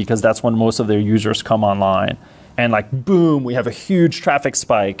 a.m. because that's when most of their users come online. And like, boom, we have a huge traffic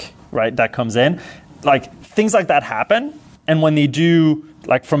spike, right, that comes in. Like things like that happen. And when they do,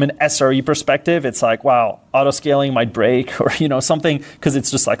 like from an SRE perspective, it's like, wow, auto scaling might break or, something, because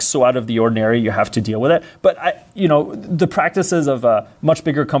it's just like so out of the ordinary, you have to deal with it. But the practices of a much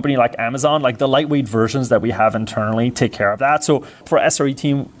bigger company like Amazon, like the lightweight versions that we have internally take care of that. So for SRE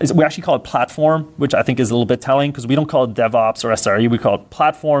team, we actually call it platform, which I think is a little bit telling because we don't call it DevOps or SRE, we call it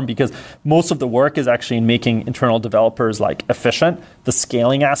platform because most of the work is actually in making internal developers like efficient. The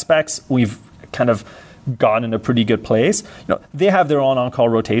scaling aspects, we've kind of gone in a pretty good place. They have their own on-call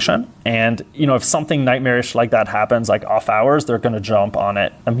rotation, and if something nightmarish like that happens, like off hours, they're going to jump on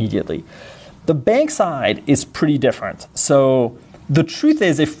it immediately. The bank side is pretty different. So the truth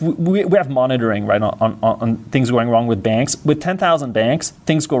is, if we have monitoring right on things going wrong with banks, with 10,000 banks,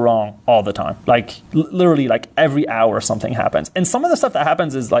 things go wrong all the time. Like literally, like every hour something happens. And some of the stuff that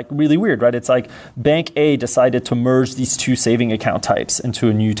happens is like really weird, right? It's like bank A decided to merge these two saving account types into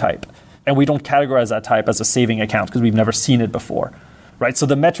a new type. And we don't categorize that type as a saving account because we've never seen it before, right? So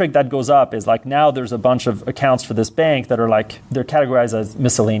the metric that goes up is like now there's a bunch of accounts for this bank that are like, they're categorized as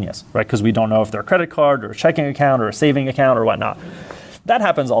miscellaneous, right? Because we don't know if they're a credit card or a checking account or a saving account or whatnot. That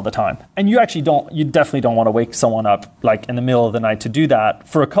happens all the time. And you definitely don't want to wake someone up like in the middle of the night to do that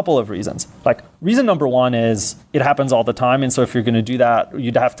for a couple of reasons. Like reason number one is it happens all the time. And so if you're going to do that,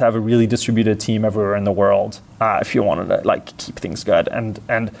 you'd have to have a really distributed team everywhere in the world if you wanted to like keep things good. And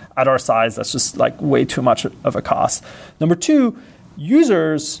at our size, that's just like way too much of a cost. Number two,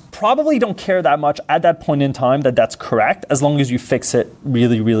 users probably don't care that much at that point in time that that's correct as long as you fix it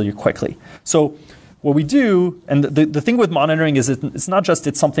really, really quickly. So what we do, and the thing with monitoring is it's not just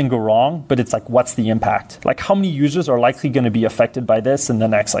did something go wrong, but it's like what's the impact? Like how many users are likely going to be affected by this in the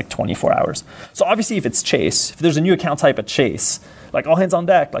next like 24 hours? So obviously if it's Chase, if there's a new account type at Chase, like all hands on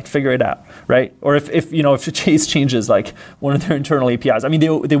deck, like figure it out, right? Or if Chase changes like one of their internal APIs, I mean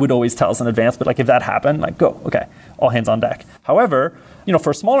they would always tell us in advance, but like if that happened, like go, okay, all hands on deck. However,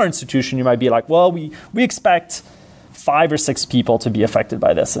 for a smaller institution, you might be like, well, we expect 5 or 6 people to be affected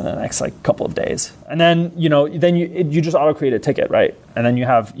by this in the next like couple of days, and then you just auto create a ticket, right? And then you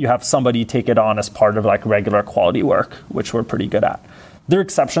have somebody take it on as part of like regular quality work, which we're pretty good at. There are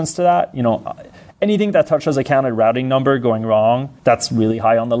exceptions to that, anything that touches account and routing number going wrong, that's really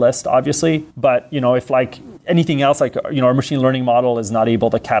high on the list, obviously. But if like anything else, like our machine learning model is not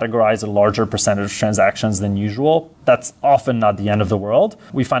able to categorize a larger percentage of transactions than usual, that's often not the end of the world.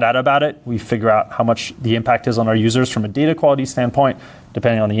 We find out about it. We figure out how much the impact is on our users from a data quality standpoint.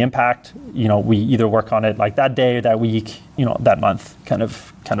 Depending on the impact, we either work on it like that day, that week, that month kind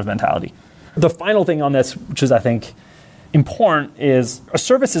of mentality. The final thing on this, which is I think important, is a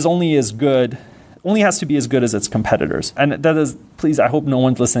service is only has to be as good as its competitors. And that is, please, I hope no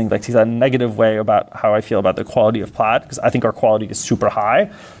one's listening like sees that negative way about how I feel about the quality of Plaid, because I think our quality is super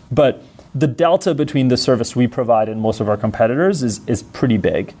high. But the delta between the service we provide and most of our competitors is pretty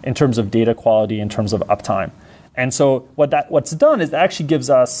big in terms of data quality, in terms of uptime. And so what's done is it actually gives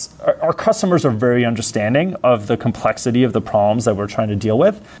us, our customers are very understanding of the complexity of the problems that we're trying to deal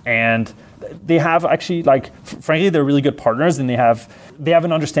with. And they have actually, frankly, they're really good partners, and they have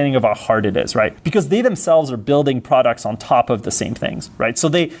an understanding of how hard it is, right? Because they themselves are building products on top of the same things, right? So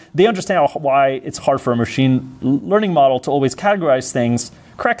they understand why it's hard for a machine learning model to always categorize things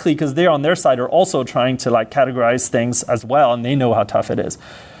correctly because they on their side are also trying to like categorize things as well, and they know how tough it is.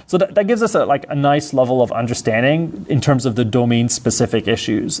 So that gives us a nice level of understanding in terms of the domain-specific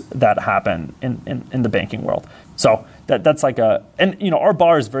issues that happen in the banking world. So that's like and our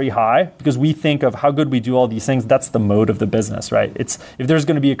bar is very high because we think of how good we do all these things. That's the mode of the business, right? It's if there's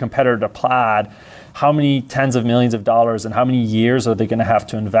going to be a competitor to Plaid, how many tens of millions of dollars and how many years are they going to have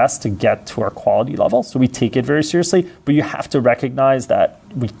to invest to get to our quality level? So we take it very seriously, but you have to recognize that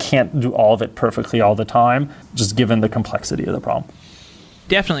we can't do all of it perfectly all the time, just given the complexity of the problem.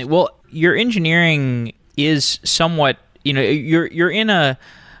 Definitely. Well, your engineering is somewhat, you're in a,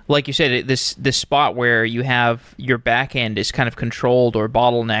 like you said, this spot where you have your back end is kind of controlled or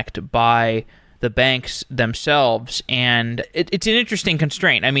bottlenecked by the banks themselves, and it's an interesting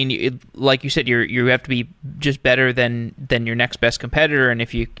constraint. I mean, like you said, you have to be just better than your next best competitor, and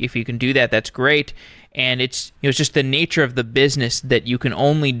if you can do that, that's great. And it's just the nature of the business that you can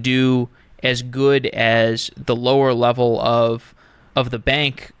only do as good as the lower level of the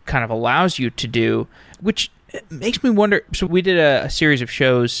bank kind of allows you to do, which makes me wonder. So we did a series of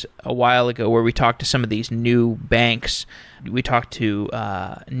shows a while ago where we talked to some of these new banks. We talked to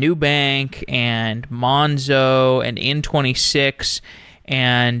Nubank and Monzo and N26,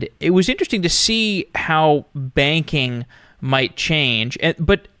 and it was interesting to see how banking might change.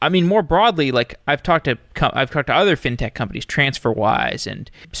 But I mean, more broadly, like I've talked to other fintech companies, TransferWise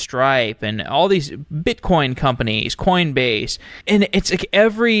and Stripe, and all these Bitcoin companies, Coinbase, and it's like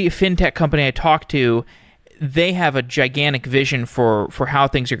every fintech company I talk to, they have a gigantic vision for how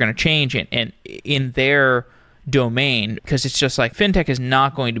things are going to change and in their domain, because it's just like fintech is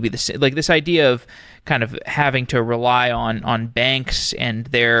not going to be the same. Like this idea of kind of having to rely on banks and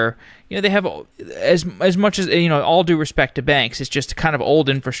their, they have as much as, all due respect to banks, it's just kind of old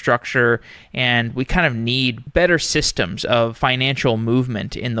infrastructure, and we kind of need better systems of financial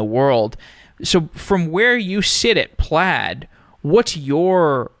movement in the world. So from where you sit at Plaid, what's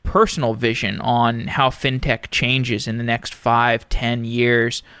your personal vision on how fintech changes in the next 5-10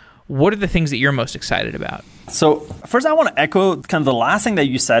 years? What are the things that you're most excited about? So first, I want to echo kind of the last thing that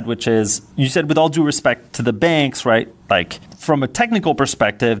you said, which is you said with all due respect to the banks, right? Like from a technical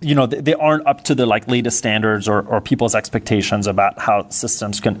perspective, they aren't up to the latest standards or people's expectations about how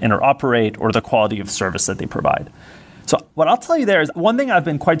systems can interoperate or the quality of service that they provide. So what I'll tell you there is one thing I've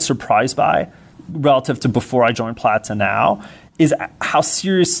been quite surprised by relative to before I joined Plaid to now is how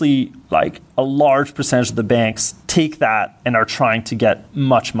seriously a large percentage of the banks take that and are trying to get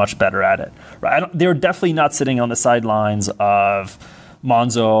much, much better at it. Right? They're definitely not sitting on the sidelines of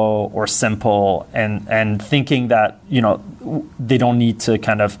Monzo or Simple and thinking that they don't need to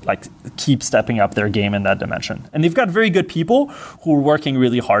kind of keep stepping up their game in that dimension. And they've got very good people who are working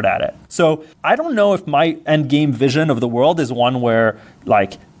really hard at it. So I don't know if my end game vision of the world is one where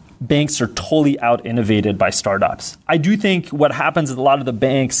banks are totally out-innovated by startups. I do think what happens is a lot of the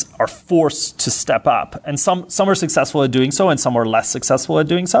banks are forced to step up, and some are successful at doing so, and some are less successful at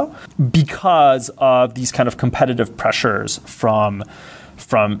doing so because of these kind of competitive pressures from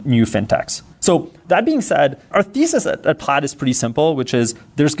new fintechs. So that being said, our thesis at Plaid is pretty simple, which is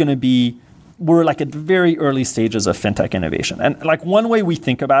we're at the very early stages of fintech innovation. And one way we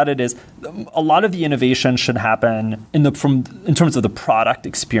think about it is a lot of the innovation should happen in terms of the product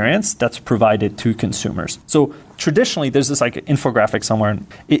experience that's provided to consumers. So traditionally, there's this infographic somewhere, and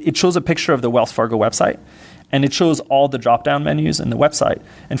it shows a picture of the Wells Fargo website, and it shows all the drop-down menus in the website.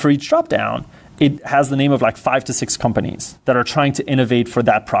 And for each drop-down, it has the name of 5 to 6 companies that are trying to innovate for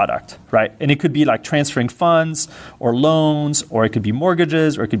that product, right? And it could be transferring funds or loans, or it could be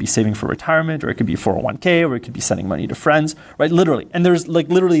mortgages, or it could be saving for retirement, or it could be 401k, or it could be sending money to friends, right? Literally. And there's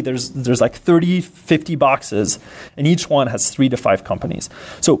 30, 50 boxes, and each one has 3 to 5 companies.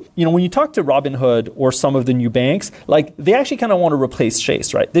 So, when you talk to Robinhood or some of the new banks, they actually kind of want to replace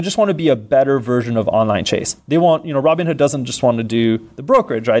Chase, right? They just want to be a better version of online Chase. They want, Robinhood doesn't just want to do the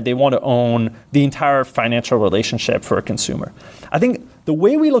brokerage, right? They want to own the entire financial relationship for a consumer. I think the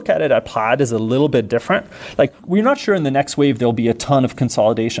way we look at it at Plaid is a little bit different. We're not sure in the next wave there'll be a ton of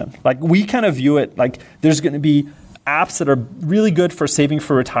consolidation. We kind of view it there's going to be apps that are really good for saving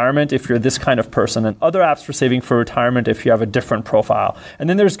for retirement if you're this kind of person, and other apps for saving for retirement if you have a different profile. And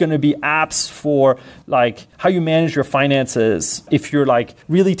then there's going to be apps for how you manage your finances if you're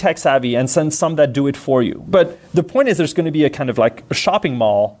really tech savvy, and some that do it for you. But the point is there's going to be a kind of a shopping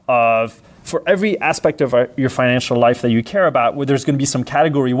mall for every aspect of your financial life that you care about, where there's going to be some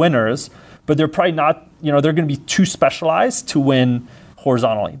category winners, but they're probably not, they're going to be too specialized to win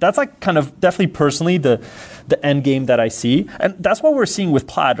horizontally. That's like kind of definitely personally the end game that I see. And that's what we're seeing with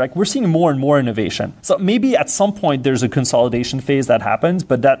Plaid. Like we're seeing more and more innovation. So maybe at some point there's a consolidation phase that happens,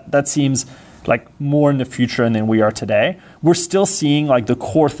 but that seems like more in the future than we are today. We're still seeing like the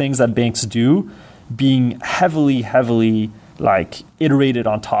core things that banks do being heavily like iterated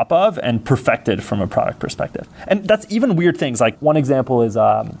on top of and perfected from a product perspective. And that's even weird things. Like one example is,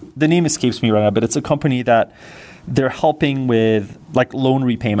 the name escapes me right now, but it's a company that they're helping with like loan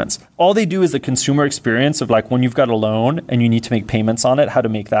repayments. All they do is the consumer experience of like when you've got a loan and you need to make payments on it, how to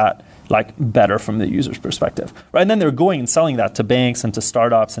make that like better from the user's perspective, right? And then they're going and selling that to banks and to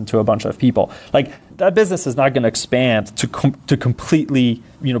startups and to a bunch of people. Like that business is not going to expand to completely,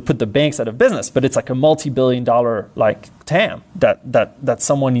 put the banks out of business, but it's like a multi-billion-dollar like TAM that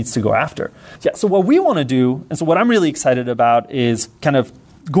someone needs to go after. Yeah. So what we want to do, and so what I'm really excited about is kind of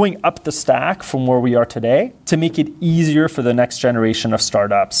going up the stack from where we are today to make it easier for the next generation of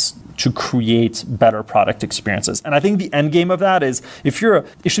startups to create better product experiences. And I think the end game of that is it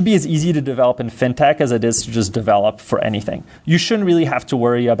should be as easy to develop in fintech as it is to just develop for anything. You shouldn't really have to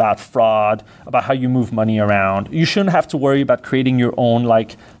worry about fraud, about how you move money around. You shouldn't have to worry about creating your own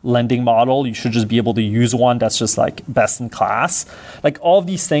like lending model. You should just be able to use one that's just like best in class. Like all of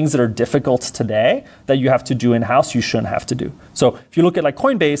these things that are difficult today that you have to do in-house, you shouldn't have to do. So if you look at like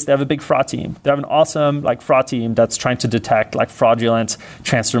Coinbase, they have a big fraud team. They have an awesome like fraud team that's trying to detect like fraudulent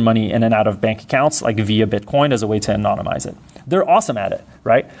transfer money in and out of bank accounts like via Bitcoin as a way to anonymize it. They're awesome at it,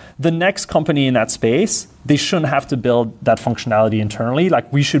 right? The next company in that space, they shouldn't have to build that functionality internally.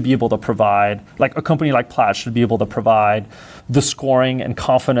 Like we should be able to provide, like a company like Plaid should be able to provide the scoring and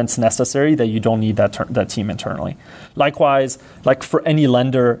confidence necessary that you don't need that team internally. Likewise, like for any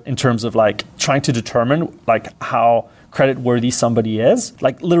lender in terms of like trying to determine like how credit worthy somebody is,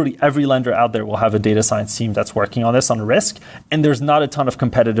 like literally every lender out there will have a data science team that's working on this on risk, and there's not a ton of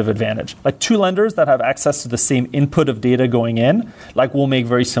competitive advantage. Like two lenders that have access to the same input of data going in, like will make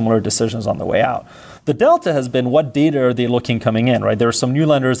very similar decisions on the way out. The delta has been what data are they looking coming in, right? There are some new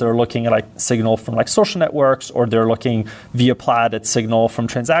lenders that are looking at like signal from like social networks, or they're looking via Plaid at signal from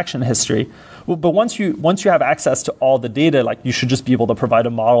transaction history. Well, but once you have access to all the data, like you should just be able to provide a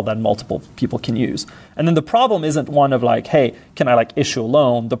model that multiple people can use. And then the problem isn't one of like, hey, can I like issue a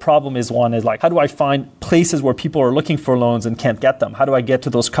loan? The problem is like, how do I find places where people are looking for loans and can't get them? How do I get to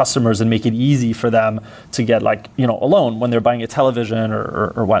those customers and make it easy for them to get like, a loan when they're buying a television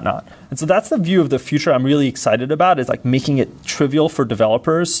or whatnot? And so that's the view of the future I'm really excited about, is like making it trivial for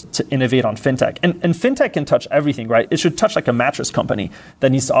developers to innovate on fintech. And fintech can touch everything, right? It should touch like a mattress company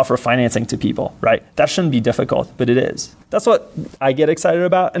that needs to offer financing to people, right? That shouldn't be difficult, but it is. That's what I get excited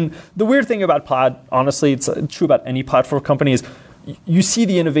about. And the weird thing about Plaid, honestly, it's true about any platform company, is you see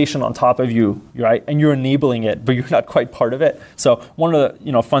the innovation on top of you, right? And you're enabling it, but you're not quite part of it. So one of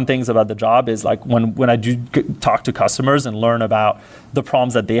the fun things about the job is like when I do talk to customers and learn about the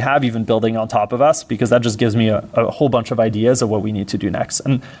problems that they have, even building on top of us, because that just gives me a whole bunch of ideas of what we need to do next.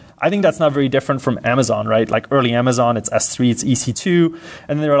 And I think that's not very different from Amazon, right? Like early Amazon, it's S3, it's EC2.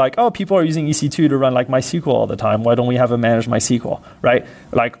 And then they were like, oh, people are using EC2 to run like MySQL all the time. Why don't we have a managed MySQL, right?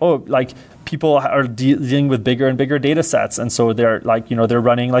 Like, people are dealing with bigger and bigger data sets. And so they're like, they're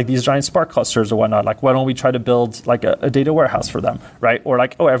running like these giant Spark clusters or whatnot. Like, why don't we try to build like a data warehouse for them, right? Or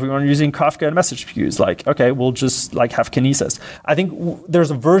like, oh, everyone using Kafka and message queues. Like, okay, we'll just like have Kinesis. I think there's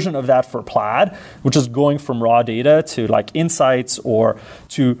a version of that for Plaid, which is going from raw data to like insights or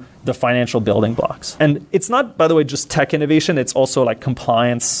to the financial building blocks. And it's not, by the way, just tech innovation. It's also like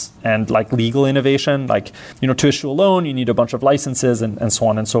compliance and like legal innovation. Like, to issue a loan, you need a bunch of licenses and so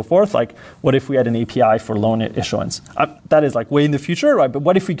on and so forth. Like, what if we had an API for loan issuance? That is like way in the future, right? But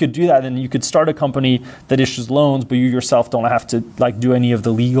what if we could do that? Then you could start a company that issues loans, but you yourself don't have to like do any of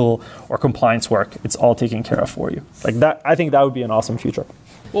the legal or compliance work. It's all taken care of for you. Like that, I think that would be an awesome future.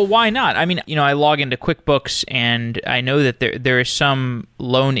 Well, why not? I mean, I log into QuickBooks and I know that there is some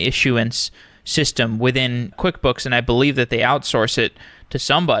loan issuance system within QuickBooks, and I believe that they outsource it to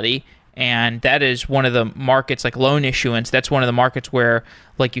somebody. And that is one of the markets, like loan issuance. That's one of the markets where,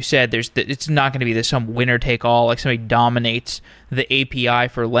 like you said, it's not going to be some winner take all, like somebody dominates the API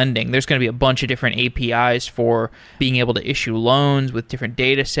for lending. There's going to be a bunch of different APIs for being able to issue loans with different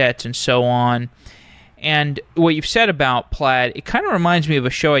data sets and so on. And what you've said about Plaid, it kind of reminds me of a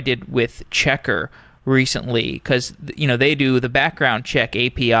show I did with Checker recently, because they do the background check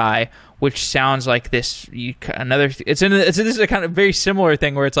API, which sounds like this this is a kind of very similar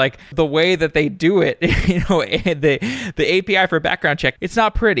thing where it's like the way that they do it, the API for background check, it's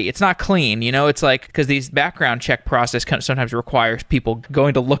not pretty, it's not clean, it's like, because these background check process sometimes requires people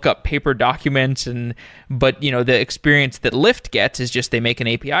going to look up paper documents, but the experience that Lyft gets is just they make an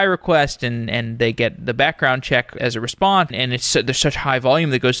API request and they get the background check as a response, and there's such high volume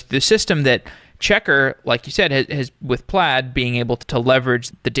that goes through the system that Checkr, like you said, has with Plaid being able to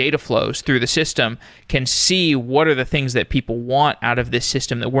leverage the data flows through the system, can see what are the things that people want out of this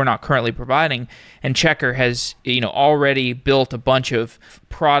system that we're not currently providing. And Checkr has already built a bunch of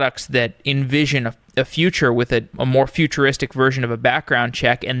products that envision a future with a more futuristic version of a background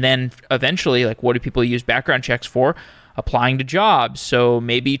check, and then eventually, like, what do people use background checks for? Applying to jobs. So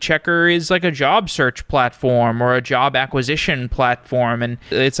maybe Checkr is like a job search platform or a job acquisition platform, and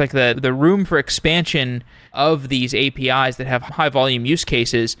it's like the room for expansion of these APIs that have high volume use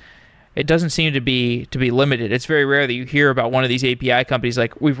cases. It doesn't seem to be limited. It's very rare that you hear about one of these API companies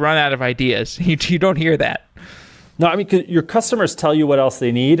like, we've run out of ideas. You don't hear that. No, I mean, your customers tell you what else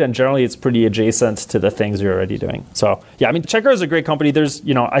they need, and generally it's pretty adjacent to the things you're already doing. So, yeah, I mean, Checkr is a great company. There's,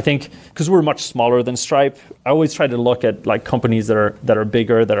 I think, because we're much smaller than Stripe, I always try to look at like companies that are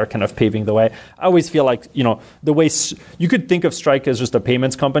bigger, that are kind of paving the way. I always feel like, the way you could think of Stripe as just a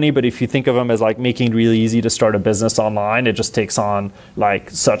payments company, but if you think of them as like making it really easy to start a business online, it just takes on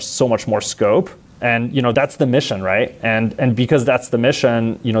like so much more scope. And that's the mission, right? And because that's the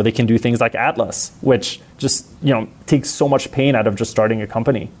mission, they can do things like Atlas, which just takes so much pain out of just starting a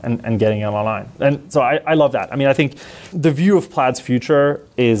company and getting them online. And so I love that. I mean, I think the view of Plaid's future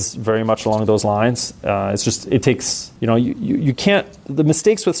is very much along those lines. It's just, it takes, you can't, the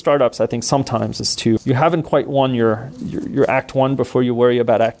mistakes with startups, I think sometimes is you haven't quite won your act one before you worry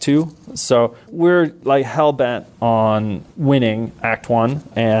about act two. So we're like hell bent on winning act one,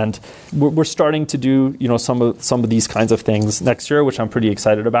 and we're starting to do some of these kinds of things next year, which I'm pretty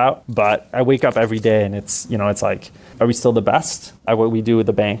excited about. But I wake up every day and it's like, are we still the best at what we do with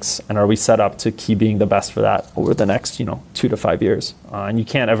the banks, and are we set up to keep being the best for that over the next 2 to 5 years? And you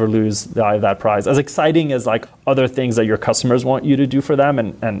can't ever lose the eye of that prize. As exciting as like other things that your customers want you to do for them,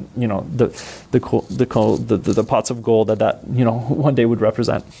 and the pots of gold that one day would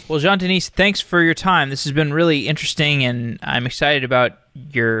represent. Well, Jean-Denis, thanks for your time. This has been really interesting, and I'm excited about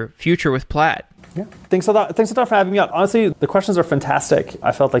your future with Plaid. Yeah, thanks a lot for having me on. Honestly, the questions are fantastic.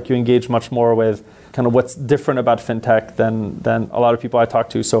 I felt like you engaged much more with kind of what's different about fintech than a lot of people I talk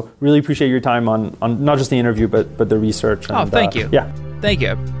to. So really appreciate your time on not just the interview, but the research. Thank you. Yeah. Thank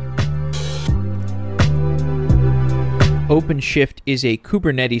you. OpenShift is a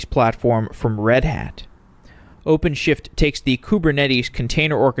Kubernetes platform from Red Hat. OpenShift takes the Kubernetes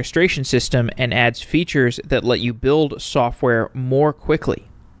container orchestration system and adds features that let you build software more quickly.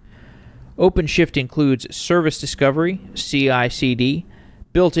 OpenShift includes service discovery, CI/CD,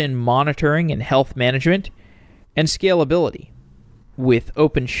 built-in monitoring and health management, and scalability. With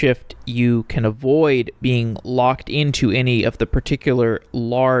OpenShift, you can avoid being locked into any of the particular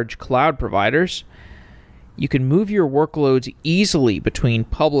large cloud providers. You can move your workloads easily between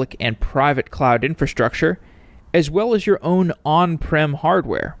public and private cloud infrastructure, as well as your own on-prem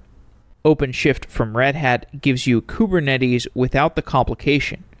hardware. OpenShift from Red Hat gives you Kubernetes without the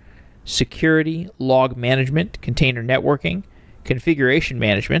complication: security, log management, container networking, configuration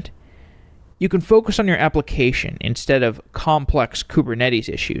management. You can focus on your application instead of complex Kubernetes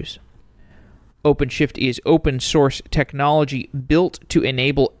issues. OpenShift is open source technology built to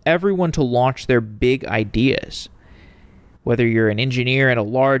enable everyone to launch their big ideas. Whether you're an engineer in a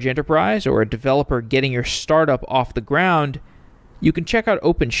large enterprise or a developer getting your startup off the ground, you can check out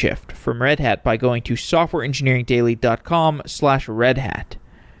OpenShift from Red Hat by going to softwareengineeringdaily.com/redhat.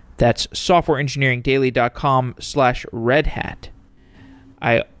 That's softwareengineeringdaily.com/redhat.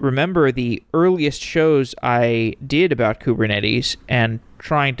 I remember the earliest shows I did about Kubernetes and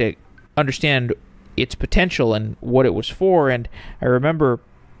trying to understand its potential and what it was for, and I remember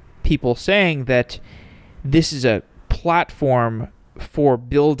people saying that this is a platform for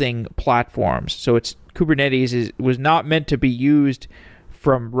building platforms. So Kubernetes was not meant to be used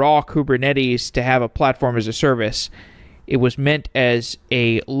from raw Kubernetes to have a platform as a service. It was meant as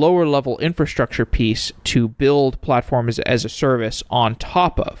a lower level infrastructure piece to build platforms as a service on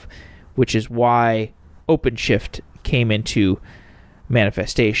top of, which is why OpenShift came into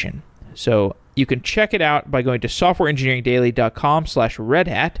manifestation. So you can check it out by going to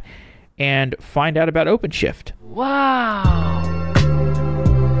softwareengineeringdaily.com/redhat and find out about OpenShift. Wow.